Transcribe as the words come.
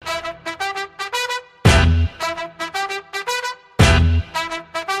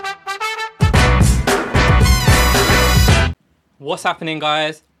What's happening,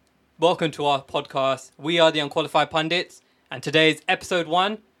 guys? Welcome to our podcast. We are the Unqualified Pundits, and today's episode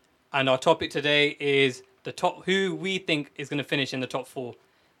 1. And our topic today is who we think is going to finish in the top 4.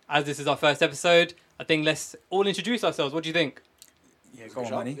 As this is our first episode, I think let's all introduce ourselves. What do you think? Yeah, go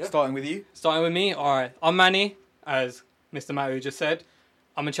on, Manny. Yeah. Starting with you. Starting with me. All right, I'm Manny, as Mr. Matthew just said.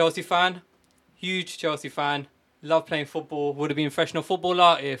 I'm a Chelsea fan, huge Chelsea fan. Love playing football. Would have been a professional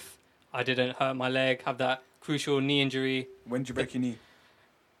footballer if I didn't hurt my leg, have that crucial knee injury. When did you break your knee?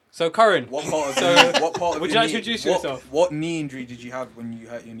 So, Curran, What part of So, what part of would your you like to knee- introduce what- yourself? What knee injury did you have when you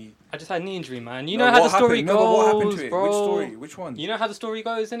hurt your knee? I just had a knee injury, man. You No, know how the what story happened? goes, No, but what happened to it? bro. Which story? Which one? You know how the story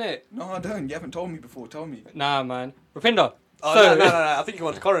goes, innit? No, I don't. You haven't told me before. Tell me. Nah, man. Rupinder. Oh, So- no. I think you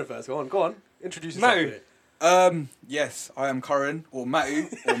want to Corin first. Go on. Introduce yourself. Matu. mate. Yes, I am Curran, or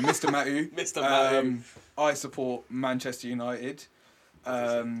Matu, or Mr. Matu. Mr. Matu. I support Manchester United. You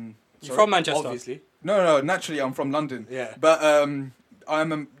sorry? from Manchester? Obviously. No, naturally I'm from London. Yeah. But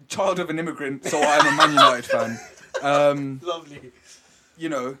I'm a child of an immigrant, so I'm a Man United fan. Lovely. You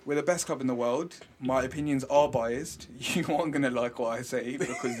know, we're the best club in the world. My opinions are biased. You aren't going to like what I say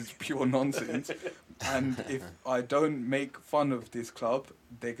because it's pure nonsense. And if I don't make fun of this club,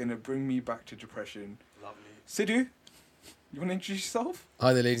 they're going to bring me back to depression. Lovely. Sidhu, you want to introduce yourself?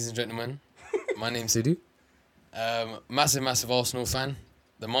 Hi there, ladies and gentlemen. My name's Sidhu. Massive Arsenal fan.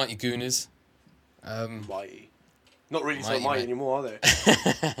 The Mighty Gooners. Mighty. Not really so Mighty, mighty mate. anymore, are they?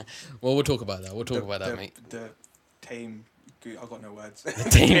 Well, we'll talk about that. We'll talk about that, mate. The tame... I got no words.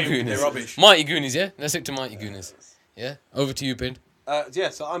 Team They're Gooners. rubbish. Mighty Gooners, yeah? Let's stick to Mighty Gooners. Yeah? Over to you, Pind.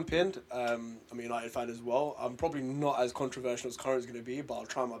 So I'm pinned. I'm a United fan as well. I'm probably not as controversial as Corin's going to be, but I'll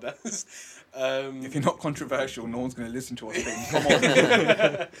try my best. If you're not controversial, no one's going to listen to us.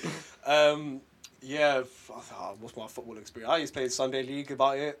 Then. Come on. What's my football experience? I used to play Sunday League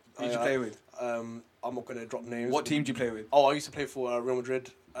about it. Who did you play with? I'm not going to drop names. What team do you play with? Oh, I used to play for Real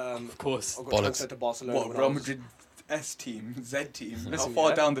Madrid. Of course. I got Bollocks. transferred to Barcelona. What, when Real I was- Madrid S team? Z team? Listen, How far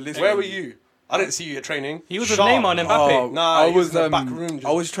yeah. down the list Where were were you? I didn't see you at training. He was with Sharp. Neymar and Mbappe. Nah, I he was was in the back room just-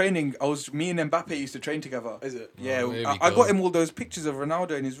 I was training. Me and Mbappe used to train together. Is it? Yeah, Oh, here we I go. got him all those pictures of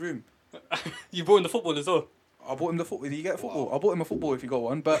Ronaldo in his room. You brought in the football as well. I bought him the football. Did you get a football? I bought him a football if you got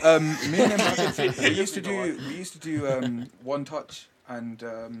one. But me and Mbappe, we used to do one touch and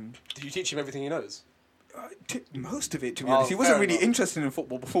Did you teach him everything he knows? most of it. To be Oh, honest, he wasn't fair really enough. interested in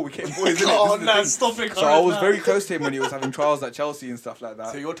football before we came boys. Innit? Oh, This is the no, thing. stop it, So I was very close to him when he was having trials at Chelsea and stuff like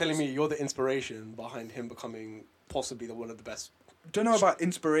that. So you're telling me you're the inspiration behind him becoming possibly one of the best? Don't know about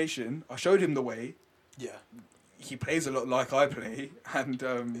inspiration. I showed him the way. Yeah. He plays a lot like I play, and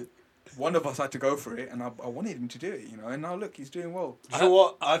one of us had to go for it, and I wanted him to do it, you know. And now look, he's doing well. You know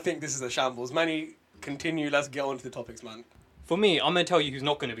what? I think this is a shambles. Manny, continue. Let's get on to the topics, man. For me, I'm going to tell you who's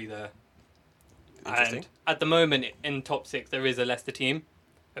not going to be there. Interesting. And at the moment, in top 6, there is a Leicester team.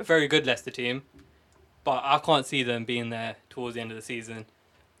 A very good Leicester team. But I can't see them being there towards the end of the season.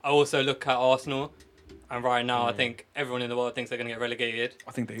 I also look at Arsenal. And right now, I think everyone in the world thinks they're going to get relegated.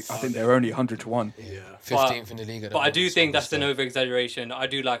 I think they're only 100-1. Yeah. 15th in the league. at the But I moment, do so think we'll that's an start. over-exaggeration. I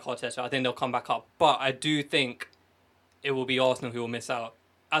do like Arteta. I think they'll come back up. But I do think it will be Arsenal who will miss out.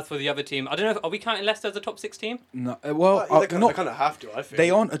 As for the other team, I don't know, are we counting Leicester as a top 6 team? No, They kind of have to, I think. They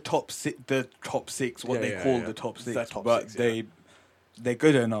aren't a top six. The top six, what Yeah, they yeah, call yeah. the top The six, top but six, yeah. they're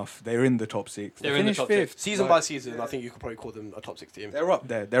good enough. They're in the top six. They're They in the finished top fifth. Season Like, by season, I think you could probably call them a top 6 team. They're up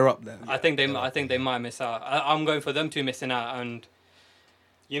there. They're up there. I think they might miss out. I'm going for them two missing out. And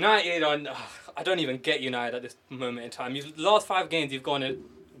United, I don't even get United at this moment in time. Last 5 games, you've gone a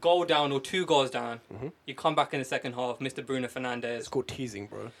goal down or 2 goals down. Mm-hmm. You come back in the second half, Mr. Bruno Fernandes. It's called teasing,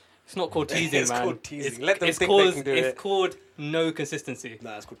 bro. It's not called teasing, It's man. called teasing. It's, Let them it's think called, they can do it's it. called no consistency.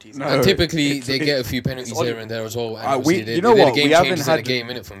 Nah, it's called teasing. No. And typically, It's- they get a few penalties it's here only- and there as well. And We- obviously they- you know they're what? the game We haven't changers had- in the game,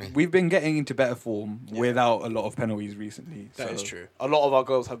 innit, for me. We've been getting into better form Yeah. without a lot of penalties recently. That is so true. A lot of our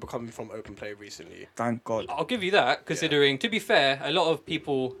goals have become from open play recently. Thank God. I'll give you that, considering, to be fair, a lot of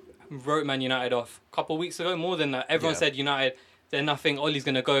people wrote Man United off a couple of weeks ago, more than that. Everyone Yeah. said United, they're nothing, Ollie's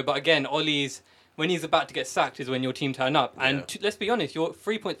going to go. But again, Ollie's, when he's about to get sacked is when your team turn up. And Yeah. let's be honest, you're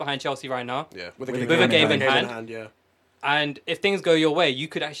 3 points behind Chelsea right now. Yeah. With a game in hand. yeah. And if things go your way, you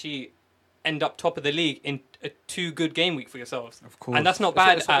could actually end up top of the league in a 2 good game week for yourselves. Of course. And that's not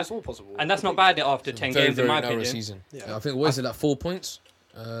bad. It's all possible. And that's not bad after 10 Very, games, in very my narrow opinion. season. Yeah. I think, what is it, like 4 points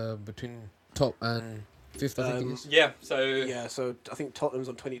between top and 5th, I think it is. Yeah, so Yeah, so I think Tottenham's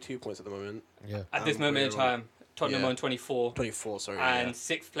on 22 points at the moment. Yeah. at this And moment in we're on- time, Tottenham yeah. on 24. 24, sorry. And yeah.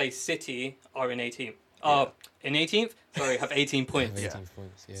 6th place City are in 18. In 18th, sorry, have 18 points. 18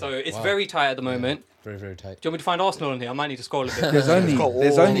 points. Yeah. So it's Wow. very tight at the moment. Very, very tight. Do you want me to find Arsenal on here? I might need to scroll a bit. There's It's got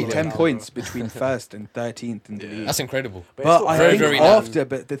only all 10 the way points down. between first and 13th in the Yeah. league. That's incredible. But, But it's I still think very after,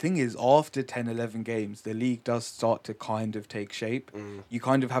 but the thing is, after 10, 11 games, the league does start to kind of take shape. You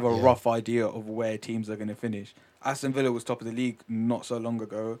kind of have a Yeah. rough idea of where teams are going to finish. Aston Villa was top of the league not so long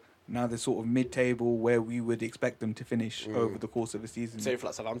ago. Now they're sort of mid-table where we would expect them to finish over the course of a season. Say for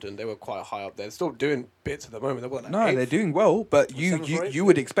like Southampton, they were quite high up there. They're still doing bits at the moment. They're what, like No, they're eighth? doing well, but you, seventh or you, eighth, you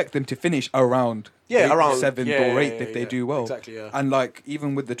would expect them to finish around around 7th yeah, or 8th yeah, if they yeah. do well. Exactly, yeah. And like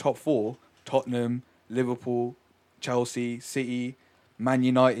even with the top four, Tottenham, Liverpool, Chelsea, City, Man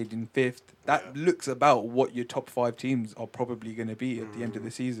United in 5th, that looks about what your top 5 teams are probably going to be at the end of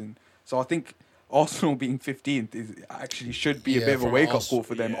the season. So I think Arsenal being 15th is actually should be a Yeah, bit of a from wake-up Arsenal- call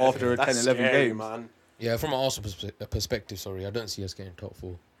for them Yeah, after a that's 10, 11 scary, games. man. Yeah, from an Arsenal perspective, sorry, I don't see us getting top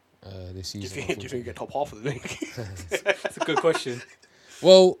 4 this Do you season. think you get top half of the league? That's a good question.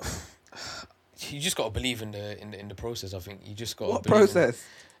 Well, you just got to believe in the process. I think you just got to What believe in- process?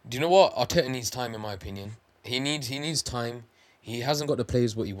 Do you know what? Arteta needs time, in my opinion. He needs time. He hasn't got the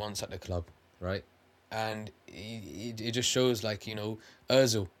players what he wants at the club, right? And it just shows, like, you know,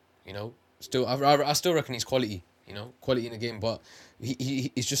 Özil, you know, still I still reckon he's quality, you know, quality in the game, but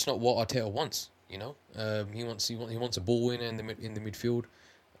he's just not what Arteta wants, you know. He wants a ball winner in the midfield.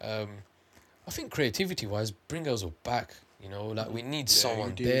 I think creativity wise, bring Özil back. You know, like we need someone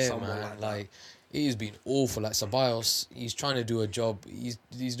you do there, someone man. like that. Like it has been awful. Like Ceballos, he's trying to do a job.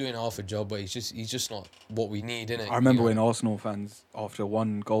 He's doing half a job, but he's just not what we need, innit? I remember You when know? Arsenal fans, after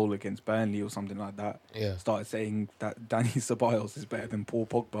one goal against Burnley or something like that, Yeah. started saying that Danny Ceballos is better than Paul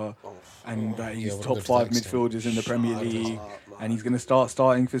Pogba and that he's Yeah, what a top good 5 flex, then. midfielders in the Premier Shut League, up, man. and he's going to start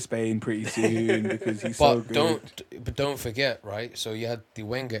starting for Spain pretty soon because he's so But good. don't forget, right? So you had the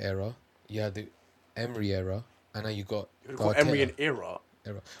Wenger era, you had the Emery era, and now you got You've got Arteta Emery and era.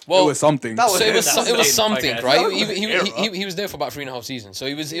 era. It Well, was something. That was- so it was That's it was insane, something, I guess. right? That was He was there for about 3.5 seasons, so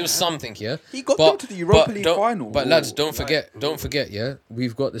it was something, yeah. He got them to the Europa League don't- final. But lads, Ooh, don't forget, yeah.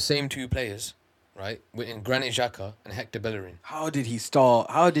 We've got the same 2 players, right? In Granit Xhaka and Hector Bellerin. How did he start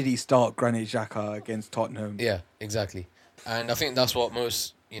Granit Xhaka against Tottenham? Yeah, exactly. And I think that's what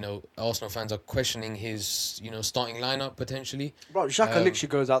most, you know, Arsenal fans are questioning his, you know, starting lineup potentially. Bro, Xhaka Um, literally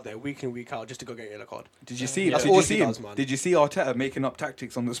goes out there week in, week out just to go get a yellow card. Did you see? That's Did all you he see does, him? man. Did you see Arteta making up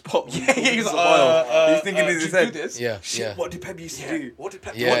tactics on the spot? Yeah, he's like, he's thinking in do his you do head. this? Yeah, Shit, yeah. what did Pep used to do? What did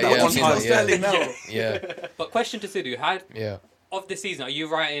Pep Yeah, what yeah, that I've one seen time? that, yeah. Sterling now. Yeah, But question to Sidhu, how yeah. of the season are you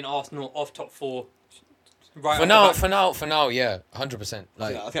writing Arsenal off top 4? Right For off the now, back? yeah, 100%.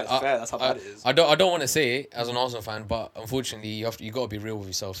 Like, I think that's fair. That's how bad it is. I don't want to say it as an Arsenal fan, but unfortunately, you got to be real with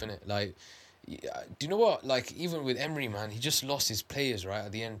yourself, innit? Like, do you know what? Like, even with Emery, man, he just lost his players right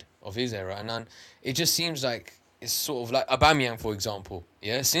at the end of his era, and then it just seems like it's sort of like Aubameyang, for example.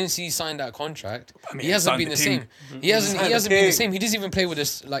 Yeah, since he signed that contract, he hasn't signed been the the team. same. He hasn't Signed the been the team. same. He doesn't even play with a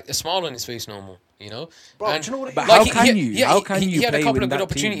smile on his face no more. You know, Bro, And, do you know what? But like, how he- can he- you? yeah, How he- can he you had a play couple with of good that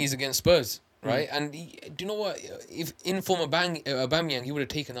opportunities team? against Spurs, right? And do you know what? If in form of Aubameyang, he would have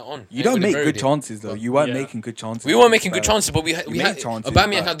taken that on. You and don't would have make buried good it. chances though. But- You weren't Yeah. making good chances. We weren't against making good Spurs. chances, but we You had made chances, Aubameyang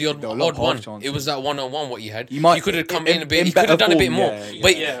but had the there were a lot odd of one. half chances. It was that one-on-one what he had. You might- he could have come in- in a bit. in He could have better done a bit form, more. yeah,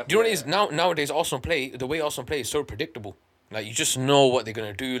 But yeah. do you know what it is? Nowadays, Arsenal play, the way Arsenal play is so predictable. Like, you just know what they're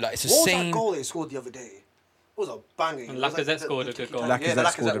going to do. Like, it's the What was that same. goal they scored the other day? It was a banging. And It was Lacazette scored a good goal. Yeah, the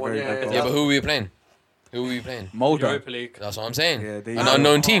Lacazette scored a one, very good goal. Yeah, but who were we playing? Who were we playing? Mulder. Europa League. That's what I'm saying. Yeah, they- An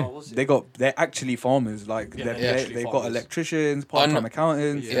unknown Oh, team. was it? They're actually farmers. Like Yeah, they're they're actually they've got farmers. electricians, part-time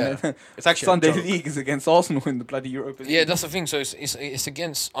accountants. Yeah. and then It's actually a Sunday joke. League is against Arsenal in the bloody Europa League. Yeah, that's the thing. So it's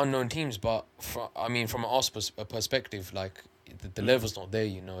against unknown teams, but from an Arsenal perspective, like the level's not there.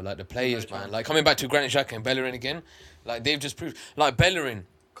 You know, like the players, man. Like coming back to Granit Xhaka and Bellerin again, like they've just proved. Like Bellerin,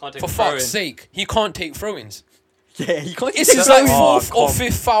 Can't take for a throw fuck's in. sake, he can't take throw-ins. Yeah, you can't. It's his like Oh, fourth come or on.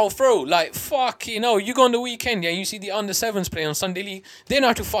 fifth foul throw. Like fuck, you know, you go on the weekend, yeah, you see the under sevens play on Sunday League. They know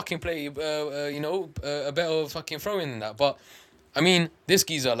how to fucking play, a better fucking throw-in than that. But I mean, this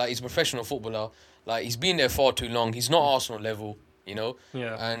geezer, like, he's a professional footballer. Like, he's been there far too long. He's not Arsenal level, you know.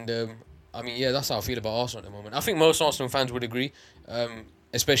 Yeah. And I mean, yeah, that's how I feel about Arsenal at the moment. I think most Arsenal fans would agree,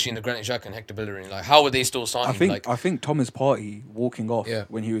 especially in the Granit Xhaka and Hector Bellerin. Like, how would they still sign I him? think Like, I think Thomas Partey walking off Yeah.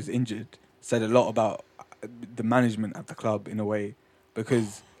 when he was injured said a lot about the management at the club in a way,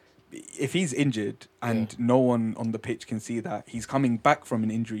 because if he's injured and no one on the pitch can see that he's coming back from an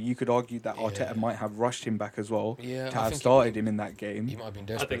injury, you could argue that Arteta Yeah. might have rushed him back as well Yeah, to I have think started him in that game. he might have been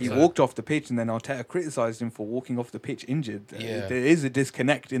think desperate. He so. walked off the pitch and then Arteta criticised him for walking off the pitch injured. Yeah. There is a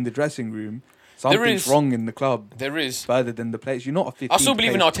disconnect in the dressing room. something's is. wrong in the club There is. further than the players. You're not a 15th I still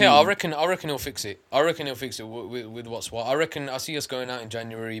believe in place Arteta. team. I reckon he'll fix it. I reckon he'll fix it with what's what. I reckon I see us going out in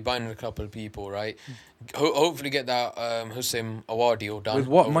January, buying a couple of people, right? Hopefully get that Hussein Awar deal done. With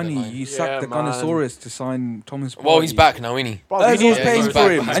what over the money? line. You sacked the man. Gunnosaurus to sign Thomas Partey. Well, he's back now, isn't he? Bro, Ozil's he's paying he's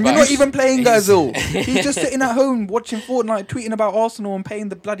for him, back. and you're not even playing He's- Ozil. He's just sitting at home watching Fortnite, tweeting about Arsenal and paying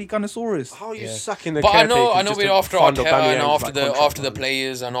the bloody Gunnosaurus. How are you Yeah. sacking the But I caretakers know just we're to after fund Arteta Aubameyang's, and like, after contract, the man?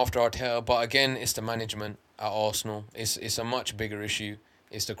 players and after Arteta, but again, it's the management at Arsenal. It's a much bigger issue.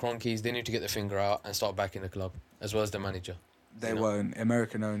 It's the Cronkies. They need to get their finger out and start backing the club as well as the manager. They You know. won't.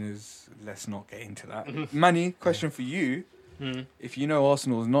 American owners, let's not get into that. Manny, question for you. Hmm. If you know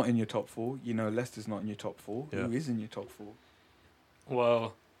Arsenal's not in your top four, you know Leicester's not in your top four, Yeah. who is in your top four?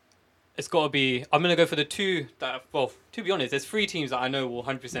 Well, it's got to be. I'm gonna go for the two that. Well, to be honest, there's 3 teams that I know will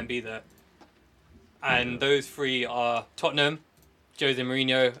 100% be there, and those 3 are Tottenham, Jose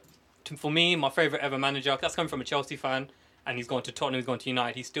Mourinho. For me, my favorite ever manager. That's coming from a Chelsea fan, and he's gone to Tottenham. He's gone to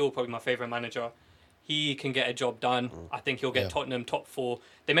United. He's still probably my favorite manager. He can get a job done. I think he'll get Yeah. Tottenham top 4.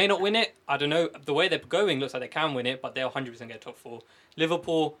 They may not win it. I don't know. The way they're going looks like they can win it, but they'll 100% get top 4.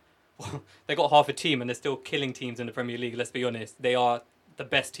 Liverpool, they got half a team and they're still killing teams in the Premier League. Let's be honest. They are the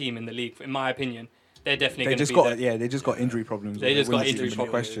best team in the league, in my opinion. They're definitely They going to just be got there. they just got injury problems. They just got Wouldn't injury even be a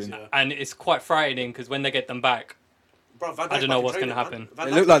problems. question. Yeah. And it's quite frightening because when they get them back, Bro, Van I Dijk's don't know back what's in gonna training, happen. man. Van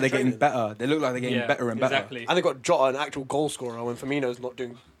They Dijk's look like back they're in getting training. better. They look like they're getting yeah, better and better. exactly. And they got Jota, an actual goal scorer, when Firmino's not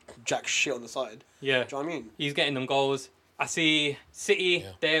doing jack shit on the side. Yeah, Do you know what I mean? he's getting them goals. I see City,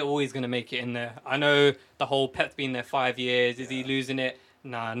 Yeah. they're always going to make it in there. I know the whole Pep's been there 5 years. Is he losing it?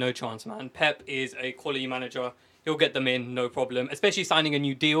 Nah, no chance, man. Pep is a quality manager. He'll get them in, no problem. Especially signing a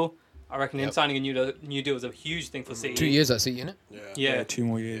new deal. I reckon him Yep. signing a new deal is a huge thing for City. 2 years at City, innit? Yeah. 2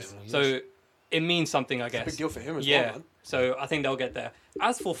 more years. So it means something, I It's a guess. big deal for him as Yeah. well, man. So I think they'll get there.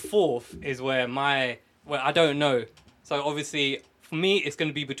 As for 4th is where I don't know. So obviously for me it's going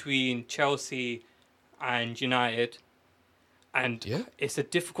to be between Chelsea and United. And Yeah. it's a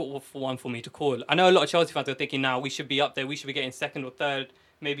difficult one for me to call. I know a lot of Chelsea fans are thinking now we should be up there, we should be getting 2nd or 3rd,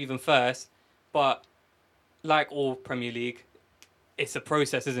 maybe even 1st. But like all Premier League, it's a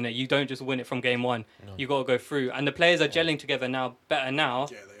process, isn't it? You don't just win it from game 1. No. You got to go through. And the players are gelling together now, better now.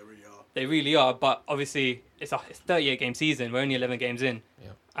 Yeah, they really are. They really are, but obviously it's a 38 game season. We're only 11 games in.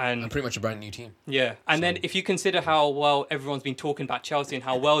 Yeah. And And pretty much a brand new team. yeah, and then So- if you consider how well everyone's been talking about Chelsea and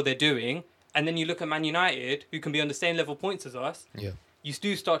how well they're doing, and then you look at Man United, who can be on the same level points as us, Yeah. you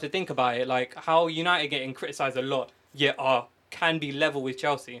do start to think about it, like how United getting criticised a lot, yet can be level with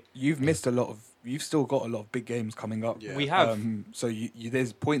Chelsea. You've missed a lot of. You've still got a lot of big games coming up. Yeah. We have. So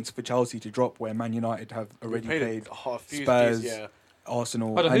there's points for Chelsea to drop where Man United have We already played played a few Spurs, days, yeah. Arsenal,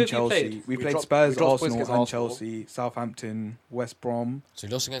 Hold on, who and have you Chelsea. played? We We played dropped- Spurs, we dropped Arsenal, against and Arsenal. Chelsea, Southampton, West Brom, So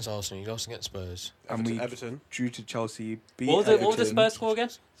you lost against Arsenal, you lost against Spurs. and we Everton. drew to Chelsea. Beat What was the Everton, Spurs score again?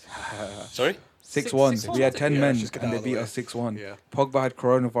 Sorry? 6-1. 6-1. We had 10 Yeah, men, just get and out they of the beat way. us 6-1. Yeah. Pogba had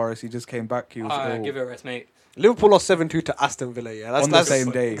coronavirus. He just came back. He was ill. Give it a rest, mate. Liverpool lost 7-2 to Aston Villa, yeah. On the same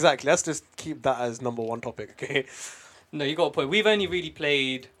day. Exactly. Let's just keep that as number 1 topic, okay? No, you got a point. We've only really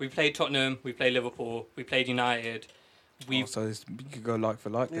played Tottenham, we played Liverpool, we played United, Oh, so you could go like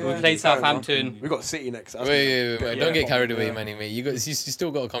for like. Yeah. there. We played fair enough. Southampton. We got City next. Wait. Don't get carried away, Yeah. Manny, mate. You still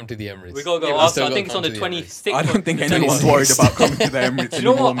got to come to the Emirates. We got to go Yeah, Arsenal. still I think gotta it's on come the to the 26th. I don't think or anyone's 26th. worried about coming to the Emirates Do you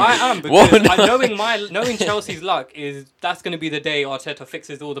know what? anymore. I am What? because knowing Chelsea's luck is that's going to be the day Arteta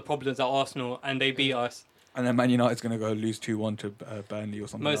fixes all the problems at Arsenal and they beat us And then Man United's going to go lose 2-1 to Burnley or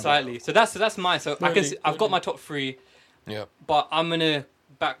something. most like that. likely. So that's mine. So I've got my top 3, Yeah. but I'm gonna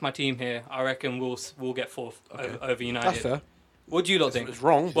back my team here. I reckon we'll get 4th over United. That's fair. What do you lot think? It's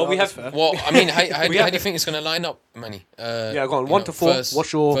wrong. Well, but we that's have- fair. Well, I mean, how We do have- you think it's going to line up, Manny? Yeah, go on. 1 to 4.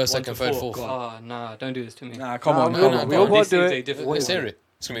 What's your first, 1 second, to third, 4? fourth? Go on. Oh, nah, don't do this to me. Nah, come Nah, on, no, come no, on. we come all on. got This to do is a it. different- What Let's is it? hear it.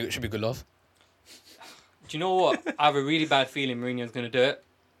 It should be good love. Do you know what? I have a really bad feeling Mourinho's gonna do it.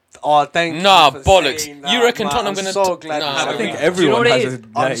 Oh, thank you. Nah, for bollocks. saying You that, reckon man. Tottenham I'm gonna so t- glad Nah, you I said think I think that. Do you know everyone what it has is? a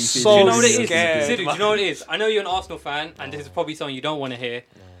I'm dirty so Do you know what it is? scared, Sidhu, do man. you know what it is? I know you're an Arsenal fan, and this is probably something you don't want to hear,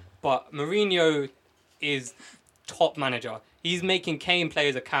 but Mourinho is top manager. He's making Kane play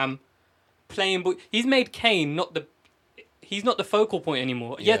as a cam, he's made Kane he's not the focal point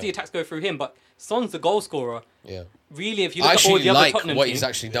anymore. Yeah. Yes, the attacks go through him, but Son's the goal scorer. Yeah. Really, if you I look at all actually the other like Tottenham what teams, he's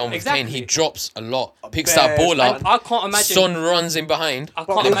actually done with Exactly. Kane. He drops a lot, picks Bears, that ball man. up. I can't imagine. Son runs in behind. I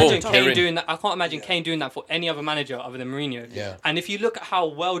But can't they imagine both- Kane they're in. doing that. I can't imagine Yeah. Kane doing that for any other manager other than Mourinho. Yeah. And if you look at how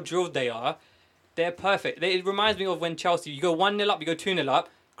well drilled they are, they're perfect. It reminds me of when Chelsea, you go 1-0 up, you go 2-0 up,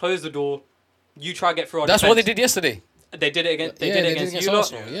 close the door, you try to get through our That's what they defense. did yesterday. They did it against. They Yeah, did it against you lot.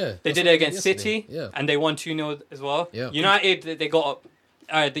 Arsenal. Yeah. They That's did what it against yesterday. City, Yeah. and they won 2-0 as well. Yeah. United, they got up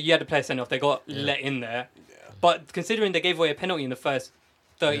you had the player sent off. They got let in there. Yeah. But considering they gave away a penalty in the first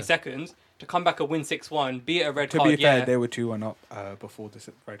 30 Yeah. seconds to come back and win 6-1, be it a red To card, be fair, yeah. they were 2-1 up before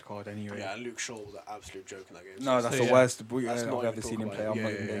the red card anyway. Yeah, Luke Shaw was an absolute joke in that game. No, that's So, the yeah. worst That's I've not ever even seen him talk play. about I'm it.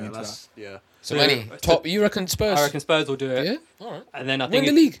 not even getting into that. that's, yeah. So, So, Manny, top. You reckon Spurs? I reckon Spurs will do it. Yeah. All right. And then I Win think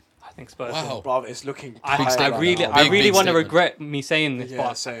the league. I think Spurs Wow. will. Bro, it's looking. I tight statement. right now. I Big, really big want to statement. regret me saying this, Yeah,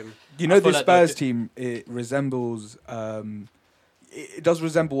 but same. You know, I feel the like Spurs the- team, it resembles. It does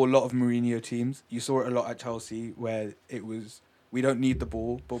resemble a lot of Mourinho teams. You saw it a lot at Chelsea, where it was we don't need the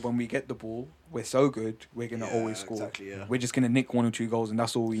ball, but when we get the ball, we're so good, we're gonna Yeah, always score. exactly, yeah. We're just gonna nick 1 or 2 goals, and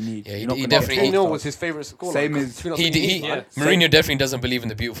that's all we need. Yeah, You're not he gonna get definitely- 3-0 past was us. his favourite score. Same like, as- between us He and did. United, Yeah. man. Mourinho definitely doesn't believe in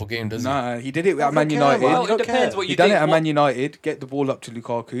the beautiful game, does he? Nah, he did it I at Man don't care, United. man. well, You it don't depends care. what you He done think. it at what- Man United, get the ball up to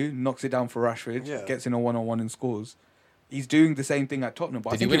Lukaku, knocks it down for Rashford, Yeah. gets in a 1-on-1 and scores. He's doing the same thing at Tottenham.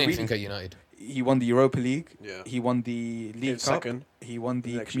 But I Did he think win it anything really- at United? He won the Europa League. Yeah. He won the League Cup. second. He won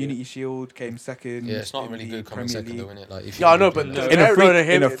the Next Community Shield. Came second. Yeah, it's not in really the good coming Premier second, League. though, innit? Like, if Yeah, I you know, look but at No. it- In a No, freak, no, him-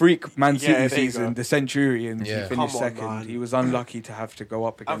 in a freak Man Yeah, City there you season, go. the Centurions, Yeah. he Come finished on, second. man. He was unlucky to have to go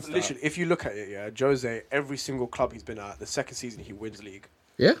up against that. Literally, if you look at it, yeah, Jose, every single club he's been at, the second season he wins league.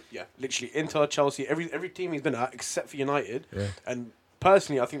 yeah. Yeah, literally, Inter, Chelsea, every team he's been at except for United. Yeah. And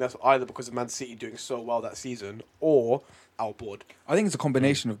personally, I think that's either because of Man City doing so well that season or our board. I think it's a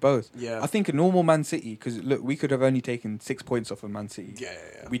combination of both. Yeah. I think a normal Man City, because look, we could have only taken 6 points off of Man City. Yeah,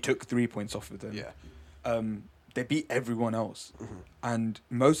 yeah. We took 3 points off of them. Yeah. They beat everyone else. Mm-hmm. And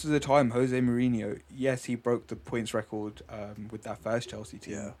most of the time, Jose Mourinho, yes, he broke the points record with that first Chelsea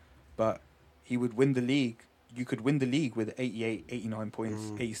team. Yeah. But he would win the league. You could win the league with 88, 89 points,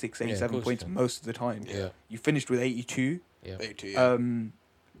 Mm. 86, Yeah, of 87 course points you can. most of the time. Yeah. You finished with 82. Yeah. 82, yeah.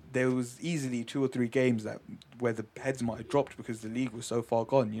 There was easily 2 or 3 games where the heads might have dropped because the league was so far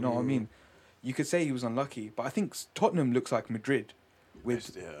gone. You know what I mean? You could say he was unlucky, but I think Tottenham looks like Madrid,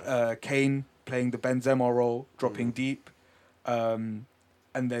 with Yeah. Kane playing the Benzema role, dropping deep, and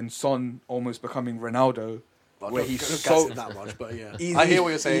then Son almost becoming Ronaldo, where he's don't so gas him that much, but yeah. He's- I hear what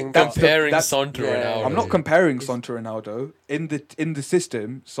you're saying. that's but- the- Comparing that's- Son to yeah, Ronaldo. I'm not comparing Son to Ronaldo. In the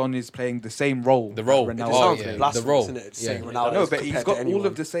system, Son is playing the same role. The role. that It Ronaldo just sounds yeah. plays. blasphemous, The role. isn't it? It's Yeah. saying Ronaldo No, is but he's compared got to all anyone.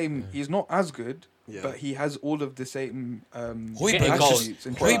 of the same. He's not as good, Yeah. but he has all of the same. Højbjerg attributes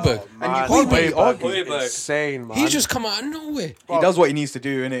and traits. Højbjerg. And Man, you can't really Højbjerg argue. is Højbjerg. insane, man. He's just come out of nowhere. He does what he needs to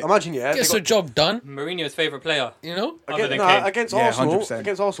do, innit? Imagine, yeah. Gets they the got- job done. Mourinho's favourite player. You know. Other than Against, Kane. against Yeah, Arsenal, 100%.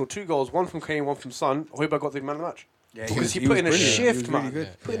 against Arsenal, 2 goals, one from Kane, one from Son. Højbjerg got the man of the match. Yeah, Because he was put in a brilliant. shift, He was man. really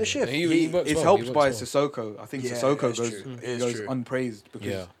good. Put in a shift. He works It's well. helped He by works well. Sissoko. I think Yeah, Sissoko it's goes true. It is goes true. unpraised because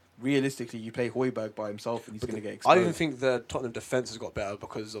Yeah. realistically, you play Højbjerg by himself and he's going to get I exposed. even think the Tottenham defence has got better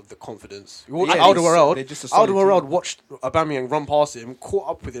because of the confidence. You Yeah, watch they're Alderweireld. just a solid Alderweireld team. watched Aubameyang run past him, caught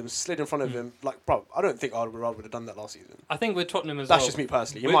up with him, slid in front of him. Like, bro, I don't think Alderweireld would have done that last season. I think with Tottenham as That's well. just me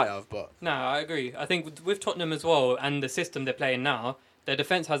personally. You With- might have, but No, I agree. I think with Tottenham as well and the system they're playing now, their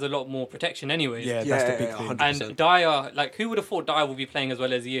defence has a lot more protection anyways. Yeah, Yeah, that's the yeah, big yeah, thing. 100%. And Dyer, like, who would have thought Dyer would be playing as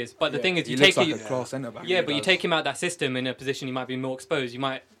well as he is? But the Yeah. thing is, He you looks take like it, a class centre back. yeah, he but you does. take him out that system in a position he might be more exposed. You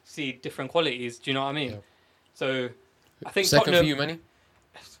might see different qualities. Do you know what I mean? Yeah. So, I think Second Tottenham, for you, Manny.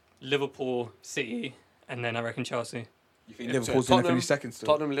 Liverpool, City, and then I reckon Chelsea. You think Yeah, Liverpool's so going to Tottenham- finish second still?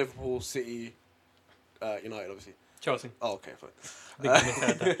 Tottenham, Liverpool, City, United, obviously. Chelsea. Oh, okay, fine. I think we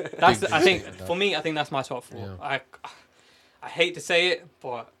misheard that. That's Big I think mistake, for me, I think that's my top 4. Yeah. I hate to say it,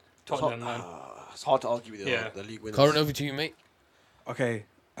 but Tottenham, man. It's hard to argue with Yeah. the league winners. Current over to you, mate. Okay.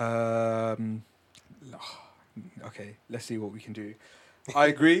 Okay, let's see what we can do. I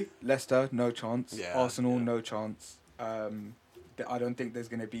agree. Leicester, no chance. Yeah, Arsenal, yeah. no chance. I don't think there's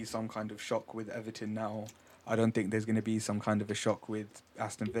going to be some kind of shock with Everton now. I don't think there's going to be some kind of a shock with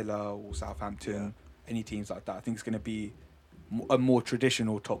Aston Villa or Southampton, any teams like that. I think it's going to be a more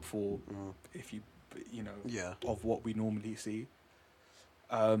traditional top 4, if you know, Yeah. of what we normally see.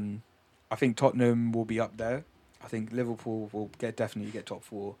 I think Tottenham will be up there. I think Liverpool will definitely get top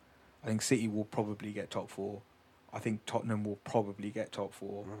 4. I think City will probably get top 4. I think Tottenham will probably get top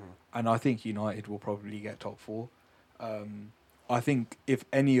 4. And I think United will probably get top 4. I think if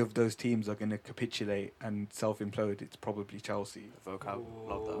any of those teams are going to capitulate and self-implode, it's probably Chelsea. Vocab,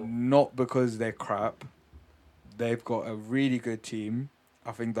 love that. Not because they're crap. They've got a really good team.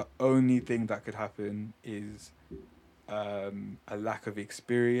 I think the only thing that could happen is a lack of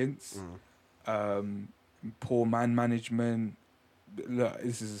experience, poor man management. Look,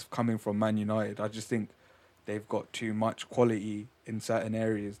 this is coming from Man United. I just think they've got too much quality in certain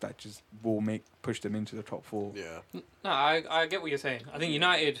areas that just will push them into the top 4. Yeah. No, I get what you're saying. I think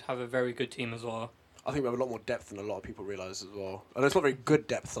United have a very good team as well. I think we have a lot more depth than a lot of people realise as well. And it's not very good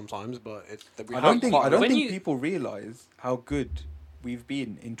depth sometimes, but it's that we I have don't think quite a lot. When think you- people realise how good we've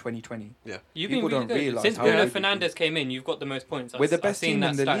been in 2020. You've People been really don't good. realise Since how Bruno good we've Fernandes been. came in, you've got the most points. We're the I've best seen team that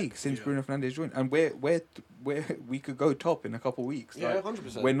in the stat. league since Bruno Fernandes joined, and we're we could go top in a couple of weeks. Yeah, Like,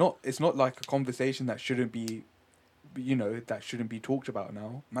 100%. we're not. It's not like a conversation that shouldn't be, that shouldn't be talked about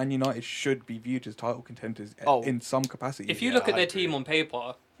now. Man United should be viewed as title contenders in some capacity. If you Yeah, look at I their agree. team on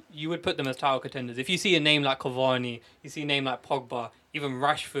paper, you would put them as title contenders. If you see a name like Cavani, you see a name like Pogba, even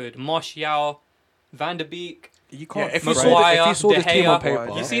Rashford, Martial, Van der Beek, you can't. if you saw Maguire, the- if you saw De this team on Gea,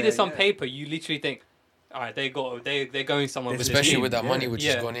 paper- you see Yeah, this on yeah. paper, you literally think, all right, they're going somewhere with this Especially team. with that money Yeah. which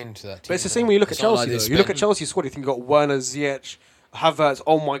Yeah. has gone into that team. But it's the same when you look at It's not Chelsea. like they Though. You look at spent- Chelsea's squad. You think you got Werner, Ziyech, Havertz.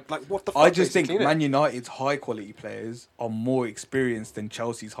 Oh my! Like what the fuck? I just think basically, innit? Man United's high quality players are more experienced than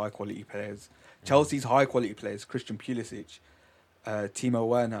Chelsea's high quality players. Chelsea's high quality players, Christian Pulisic, Timo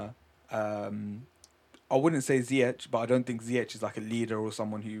Werner. I wouldn't say Ziyech, but I don't think Ziyech is like a leader or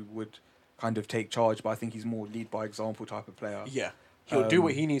someone who would kind of take charge. But I think he's more lead by example type of player. Yeah, he'll do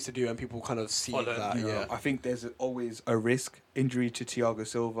what he needs to do, and people kind of see Follow, that. You know, Yeah, I think there's always a risk. Injury to Thiago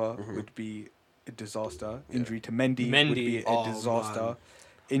Silva would be a disaster. Injury to Mendy would be a Oh, disaster. man.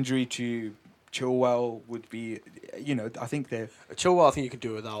 Injury to Chilwell would be, I think they're. Chilwell, I think you can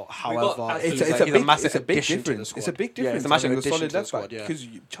do without. However, absolutely- he's It's he's a big, massive it's a big addition to the difference. squad. It's a big Yeah, difference it's a massive having a addition solid to the left back squad. Yeah. because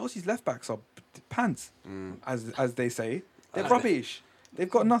Chelsea's left backs are pants, as they say. They're And- rubbish. They've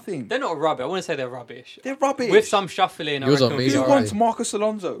got nothing. They're not rubbish. I wouldn't say they're rubbish. They're rubbish. With some shuffling, I Yours are reckon amazing, Who we'll be right? wants Marcus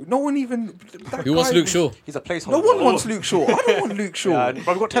Alonso? No one even. That Who wants guy Luke was- Shaw? He's a placeholder. No one wants Luke Shaw. I don't want Luke Shaw. Yeah, but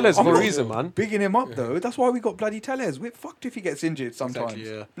we've got Tellez I'm for a not reason, man. bigging him up though. That's why we got bloody Tellez. We're fucked if he gets injured sometimes.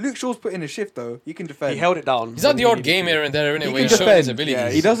 Exactly, yeah. Luke Shaw's put in a shift though. He can defend. He held it down. He's had when the he odd needed game to. here and there, innit? He Where can he's showing his defend. abilities. Yeah,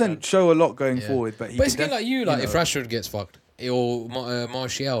 He doesn't show a lot going Yeah. forward, but he. But it's can kind of like you, like if know. Rashford gets fucked or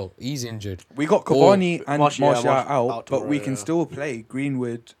Martial, he's injured. We got Cavani and Martial Martial out, out but we tomorrow, can yeah. still play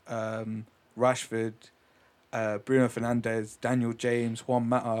Greenwood, Rashford, Bruno Fernandes, Daniel James, Juan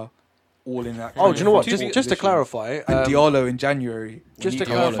Mata, all in that. Oh, kind do you know of what? support Just to position. clarify, And Diallo in January. We just need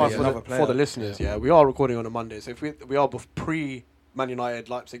to Diallo, clarify yeah. for, another the, player. for the listeners, yeah, we are recording on a Monday, so if we are pre Man United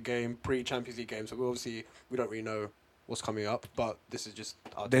Leipzig game, pre Champions League game, so we don't really know what's coming up, but this is just.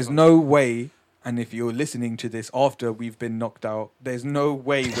 Our There's take on no way, and if you're listening to this after we've been knocked out, there's no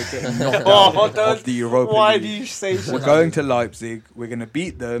way we're getting knocked out of the Europa Why League. do you say so? We're going to Leipzig. We're going to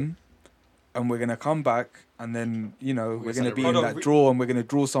beat them, and we're going to come back. And then, we're going to celebrate. be in Hold on, that draw, and we're going to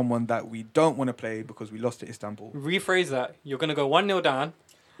draw someone that we don't want to play because we lost to Istanbul. rephrase that. You're gonna go 1-0 down.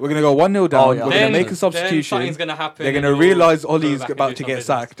 We're going to go 1-0 down. Oh, yeah. We're going Then- to make a Then substitution. something's gonna happen. They're going and to we'll realise go Ollie's back and about do to some get business.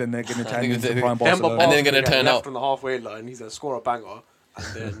 sacked, and they're going to turn think into they- prime Demba Barcelona. Ba's And then gonna get turn left out. on the halfway line. He's gonna score a banger, and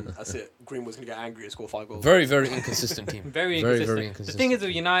then that's it. Greenwood's gonna get angry and score 5 goals. Very, very inconsistent team. Very inconsistent. The thing is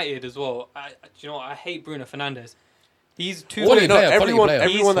with United as well. I hate Bruno Fernandes. He's too Quality good. player, everyone player.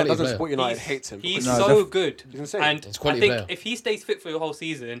 everyone that Quality doesn't player. support United He's- hates him. He's No, so good. He's insane. And It's I quality think player. if he stays fit for the whole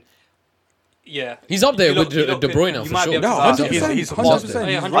season, yeah. He's up there You with lot- you lot De could- Bruyne you for might be sure. able to No, say He's- 100%. he's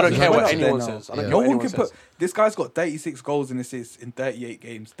 100%. Yeah, I don't care what He's anyone well says. I up don't there care now. what No one anyone can says. put. This guy's got 36 goals and assists in 38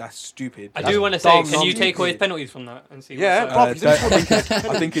 games. That's stupid. I That's do want to say, dumb, can you dumb. take away his penalties from that and see? Yeah, what's bro. up?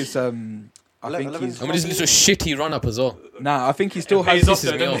 I think it's. I think 11 he's. I mean, this is a shitty run up as well. Nah, I think he still It pays has. off pisses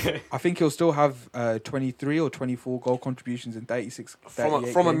though, me doesn't off. it? I think he'll still have 23 or 24 goal contributions in 36. From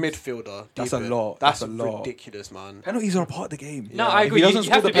 38 a games. midfielder. That's deep a in. lot. That's That's a lot. ridiculous, man. Penalties are a part of the game. No, I agree. If he doesn't You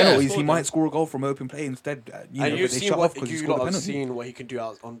score have the to be able to penalties, score he might them. score a goal from open play instead. And but you've they seen shut what off because he you scored lot the have penalty. seen what he can do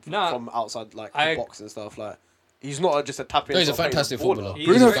out on Nah. from outside like I- the box and stuff. Like he's not just a tap in. No, he's a sort of fantastic player, footballer. baller. He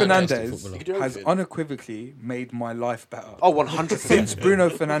Bruno is a fantastic Fernandes footballer. He can do has everything. unequivocally made my life better. Oh, 100%. Since Bruno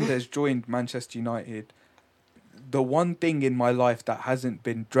Fernandes joined Manchester United, the one thing in my life that hasn't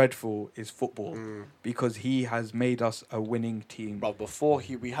been dreadful is football, because he has made us a winning team. Bro, before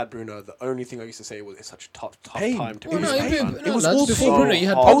we had Bruno, the only thing I used to say was it's such a tough Pain. time to It be was a pain. fan. It was lads, all before pain. Bruno, you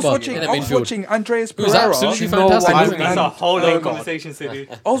had I I was Pogba watching. in the I was midfield. watching Andreas Who was Pereira. absolutely You know what? fantastic. That's a whole Oh, other God. conversation, City.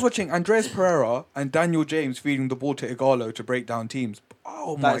 I was watching Andreas Pereira and Daniel James feeding the ball to Igalo to break down teams.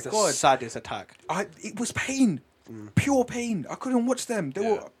 Oh That my is the god! saddest attack. It was pain, pure pain. I couldn't watch them. They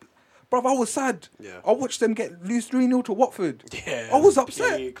Yeah. were, bruv, I was sad. Yeah. I watched them lose 3-0 to Watford. Yeah, I was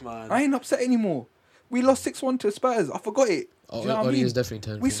upset. peak, man. I ain't upset anymore. We lost 6-1 to Spurs. I forgot it. Do you know what I Oli mean? has definitely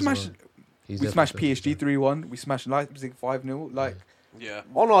turned We things smashed. around. He's We smashed definitely PSG 3-1. We smashed Leipzig 5-0. Like Yeah.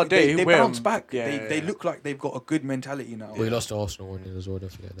 On our day, they we're- bounce back. Yeah, They look like they've got a good mentality now. We lost to Arsenal 1-0 as well, don't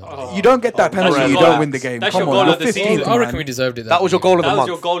forget that. Oh. You don't get that Oh, penalty, that's you your don't goal. win the game. That's Come your on, goal you're of the 15th, season. I reckon man. we deserved it. That was your goal of That the was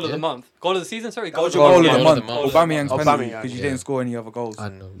your month. goal of Yeah. the month. Goal of the season, sorry. That was your goal of Yeah. the Goal month. of the month. Aubameyang's penalty Aubameyang, because you yeah. didn't score any other goals. I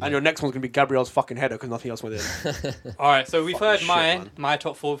know. And your next one's gonna be Gabriel's fucking header because nothing else went in. All right, so we've Fucking heard shit, my man. my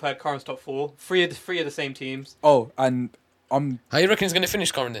top four. We've heard Karen's top four. Three of the same teams. Oh, and I'm How you reckon he's going to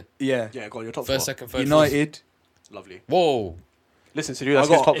finish, Corin, then? yeah. Yeah, go on, your top First, four. second, third, United, Lovely. fourth? Whoa. Listen, Sidhu, that's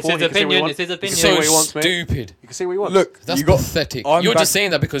I his got- top It's four. his He can say what he opinion. wants. It's his He can opinion. say So what he wants, mate. stupid. You can say what he wants. Look, That's you got. pathetic. I'm You're back- just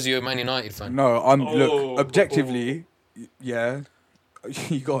saying that because you're a Man United fan. No, I'm Oh. look objectively. Yeah,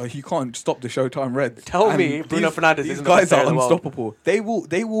 you can't stop the Showtime Reds. Tell And me Bruno Fernandes These isn't the best guys player are in the world. unstoppable.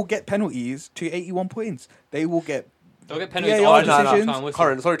 They will get penalties to 81 points. They will get. They'll get penalties VAR after the decisions. half-time whistle.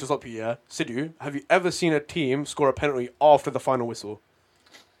 Curran, sorry to stop you, yeah. Sidhu, have you ever seen a team score a penalty after the final whistle?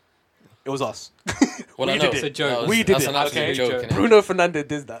 It was us. Well, We I did know. it. It's a joke. We did That's it, an absolute okay? joke. Joke. innit? Bruno Fernandes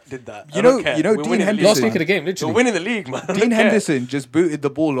did that. You I know- don't care. you know We're Dean winning the Henderson- league, Last man. week of the game, We're literally. winning the league, man. I don't Dean care. Henderson just booted the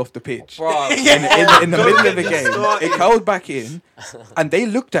ball off the pitch. Bro, in the middle of the game. Started. It curled back in, and they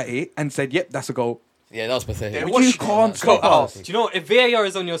looked at it and said, "Yep, that's a goal." Yeah, that was pathetic. Yeah, You what can't sh- stop go out. us. do you know what? If VAR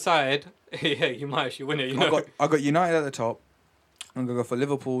is on your side, yeah, you might actually win it. You know? I got United at the top. I'm gonna go for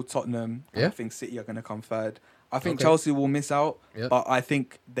Liverpool, Tottenham. And Yeah. I think City are gonna come third. I think Okay. Chelsea will miss out, Yep. but I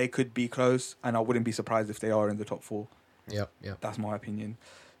think they could be close, and I wouldn't be surprised if they are in the top four. Yep, yep. That's my opinion.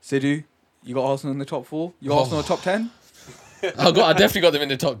 Sidhu, you got Arsenal in the top four. You got Arsenal in the top 10. I definitely got them in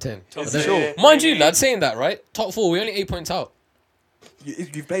the top 10. Is Then- it- Mind you, lad, saying that, right? Top 4, we're only 8 points out.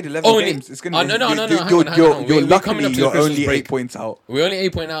 You've played 11 Only- games. It's gonna. Oh, no, hang on, hang You're on, hang on. We're luckily coming up to the you're Christmas only break. 8 points out. We're only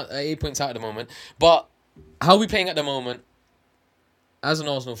 8 points out at the moment. But how are we playing at the moment? As an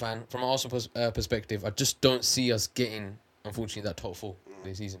Arsenal fan, from an Arsenal perspective, I just don't see us getting, unfortunately, that top 4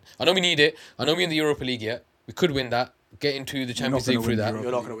 this season. I know we need it. I know we're in the Europa League yet. We could win that. Get into the Champions gonna League through win the that. Europa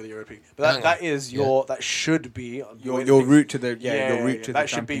You're not going to win the European League. But Hang that on. is your, that should be Your route to the your route to that the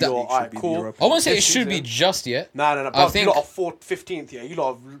should be Champions your, League should alright, be the cool. Europa I won't League. say it This should be season- just yet. No, I but think- you lot are 15th, yeah. You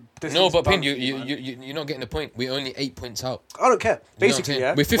lot have... No, but Pin, distance you're not getting the point. We're only 8 points out. I don't care. You know what I'm Basically, saying?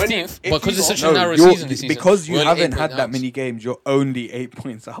 yeah. We're 15th, if but because you it's lot- such a narrow you're- season this season. because you we're only 8 haven't had point that outs. many games, you're only 8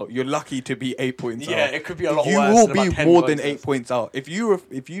 points out. You're lucky to be 8 points out. Yeah, it could be a lot You worse will than about be 10 more than points. 8 points out. If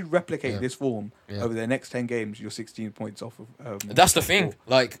you replicate Yeah. this form Yeah. over the next 10 games, you're 16 points off of. That's the thing.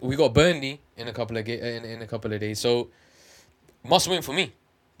 Like we got Burnley in a couple of in a couple of days, so must win for me.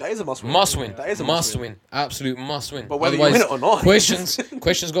 That is a must win. Must win. That is a must win. Absolute must win. But whether Otherwise, you win it or not.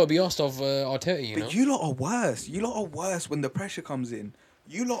 questions got to be asked of Arteta. You know. But you lot are worse. You lot are worse when the pressure comes in.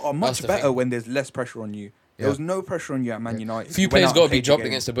 You lot are That's much the better thing. when there's less pressure on you. There Yeah. was no pressure on you at Man United. Few You went players out got to and be played the dropped game.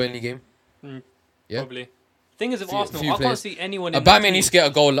 against the Burnley game. Yeah. Probably. Thing is, with Few- Arsenal, few I can't players. see anyone in Aubameyang the needs to get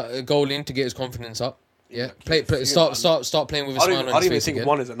a goal in to get his confidence up. Yeah. Start playing with a I smile don't on his even face think again.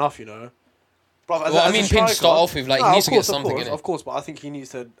 one is enough, you know. Bruv, Well, I mean, Pin, start off with, like, he needs to get something, innit? Of course, but I think he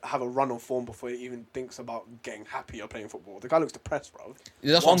needs to have a run of form before he even thinks about getting happier playing football. The guy looks depressed, bro.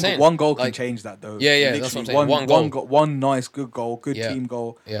 That's what I'm saying. One goal can Like, change that, though. Yeah, yeah, that's what I'm saying. Literally, One goal. One nice, good goal, good Yeah. team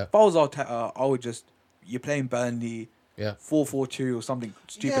goal. Yeah. If I was Arteta, I would just... You're playing Burnley, Yeah. 4-4-2 or something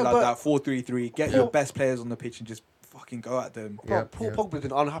stupid Yeah, like but- that, 4-3-3. Get your best players on the pitch and just fucking go at them. Bro, Yeah, Paul yeah. Pogba's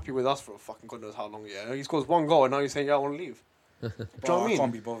been unhappy with us for fucking God knows how long, yeah. He scores one goal and now he's saying, yeah, I want to leave. Do you know what I mean?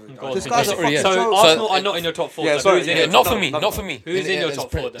 can't be bothered. God, This so guy's a sorry, yeah. fucking So joke. Arsenal So- are not in your top 4. Yeah, so sorry, who's in yeah, your not top for me. no, Not for me. Who's in your as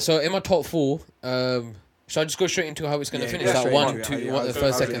top pre- four then? So in my top 4, should I just go straight into how it's going to Yeah, finish? go That straight 1, into it. 2, Yeah, what, the yeah, first,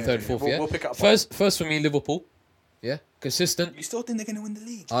 yeah, second, yeah, third, yeah. fourth. We'll- Yeah. we'll pick it up. First for me, Liverpool. Yeah, consistent. You still think they're going to win the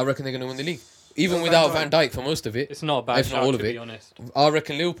league? I reckon they're going to win the league, even Van without Dijk. Van Dijk for most of it. It's not a bad If not shout, all to of be it. honest. I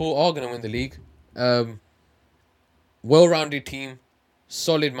reckon Liverpool are going to win the league. Well-rounded team,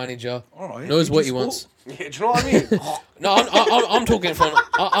 solid manager, All right. knows who what do he you wants. support? Yeah, do you know what I mean? No, I'm talking from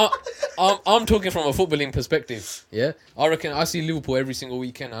I'm talking from a footballing perspective. Yeah, I reckon I see Liverpool every single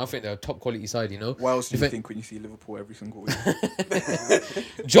weekend. I think they're a top quality side. You know, What else do you If it- think when you see Liverpool every single week?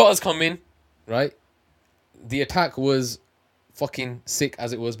 Jota's come in, right? The attack was fucking sick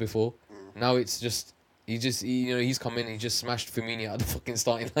as it was before. Now it's just he's come in and he just smashed Firmino out of the fucking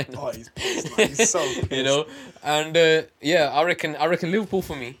starting lineup. Oh, he's pissed, man. He's so pissed. You know, and yeah, I reckon Liverpool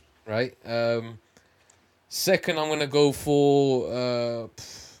for me, right? Second, I'm gonna go for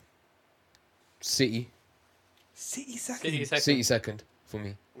City. City second. City second. City second for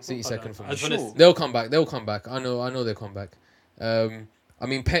me. City second for I me. just wanna Sure. They'll come back. They'll come back. I know they'll come back. I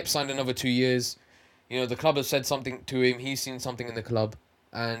mean, Pep signed another 2 years. You know, the club has said something to him. He's seen something in the club,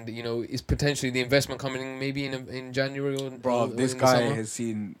 and you know, is potentially the investment coming in maybe in January or Bro, or this in the guy summer. has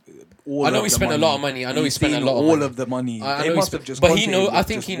seen all I know of he the spent a money. lot of money. I know he He's spent a seen lot of all money. of the money. I They know must he have just but gone he to know. him I with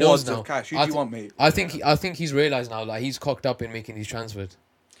think just he knows wads now. of cash. Who I do you thi- want, mate? I think he's realised now. Like he's cocked up in making these transfers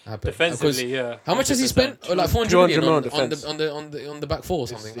happen. Defensively, Because yeah. How much has he 100%. spent? Oh, like 400 200 million million on defence. the back four or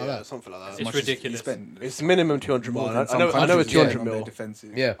something like Yeah, that. something like that. It's As much as he ridiculous. spent It's minimum 200 more mil. than I some know it's countries 200 on their mil.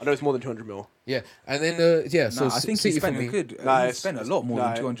 defenses. Yeah, I know it's more than 200 mil. yeah, and then yeah. So Nah, I think he City for spent a me. good. Nah, he it's- spent a lot more nah,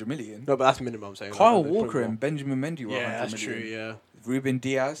 than 200 million. No, but that's minimum, I'm saying. Kyle Like, Walker probably and Benjamin Mendy were more. Yeah, 100 that's true, million. yeah. Ruben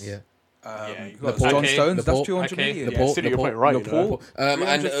Diaz. Yeah. Yeah, You you got got John Ake, Stones. That's Laporte, 200 Ake, million. Yeah, Laporte, still, you're Laporte, quite right, you know. Laporte.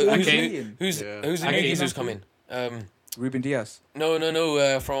 And 350 Okay. million. who's Yeah. who's the Okay. newbies who's coming? Ruben Diaz, No,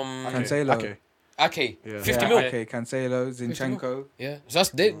 from Cancelo. Ake. Yeah. 50 yeah, mil. okay, Cancelo, Zinchenko. Yeah. So that's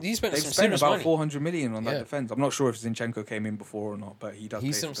he spent They've some spent serious about money. 400 million on that Yeah. defence. I'm not sure if Zinchenko came in before or not, but he does.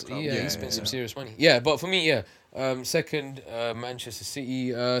 He's play some, for the club. he spent some serious money. Yeah, but for me, second, Manchester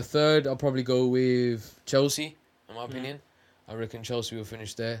City. Third, I'll probably go with Chelsea. In my opinion, I reckon Chelsea will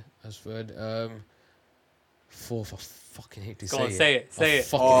finish there as third. Fourth, I fucking hate to Go say on, it. say it. I Say it.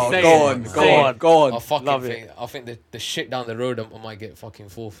 fucking Oh, Say go it. on, Say go it. on, go on. I fucking Love think. I think the shit down the road, I might get fucking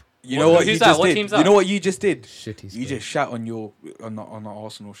fourth. You What- know what who's you that? just What did? team's You that? know what you just did? Shitty. You Spurs. just shat on the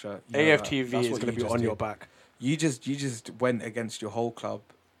Arsenal shirt. You know that. AFTV That's is what going to you be just on did. your back. You just went against your whole club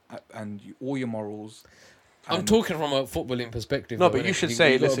and all your morals. I'm and- talking from a footballing perspective. No, though, but you innit? should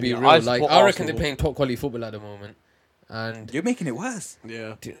say, gotta listen, be I real. Like, support I reckon they're Arsenal. playing top quality football at the moment, and You're making it worse.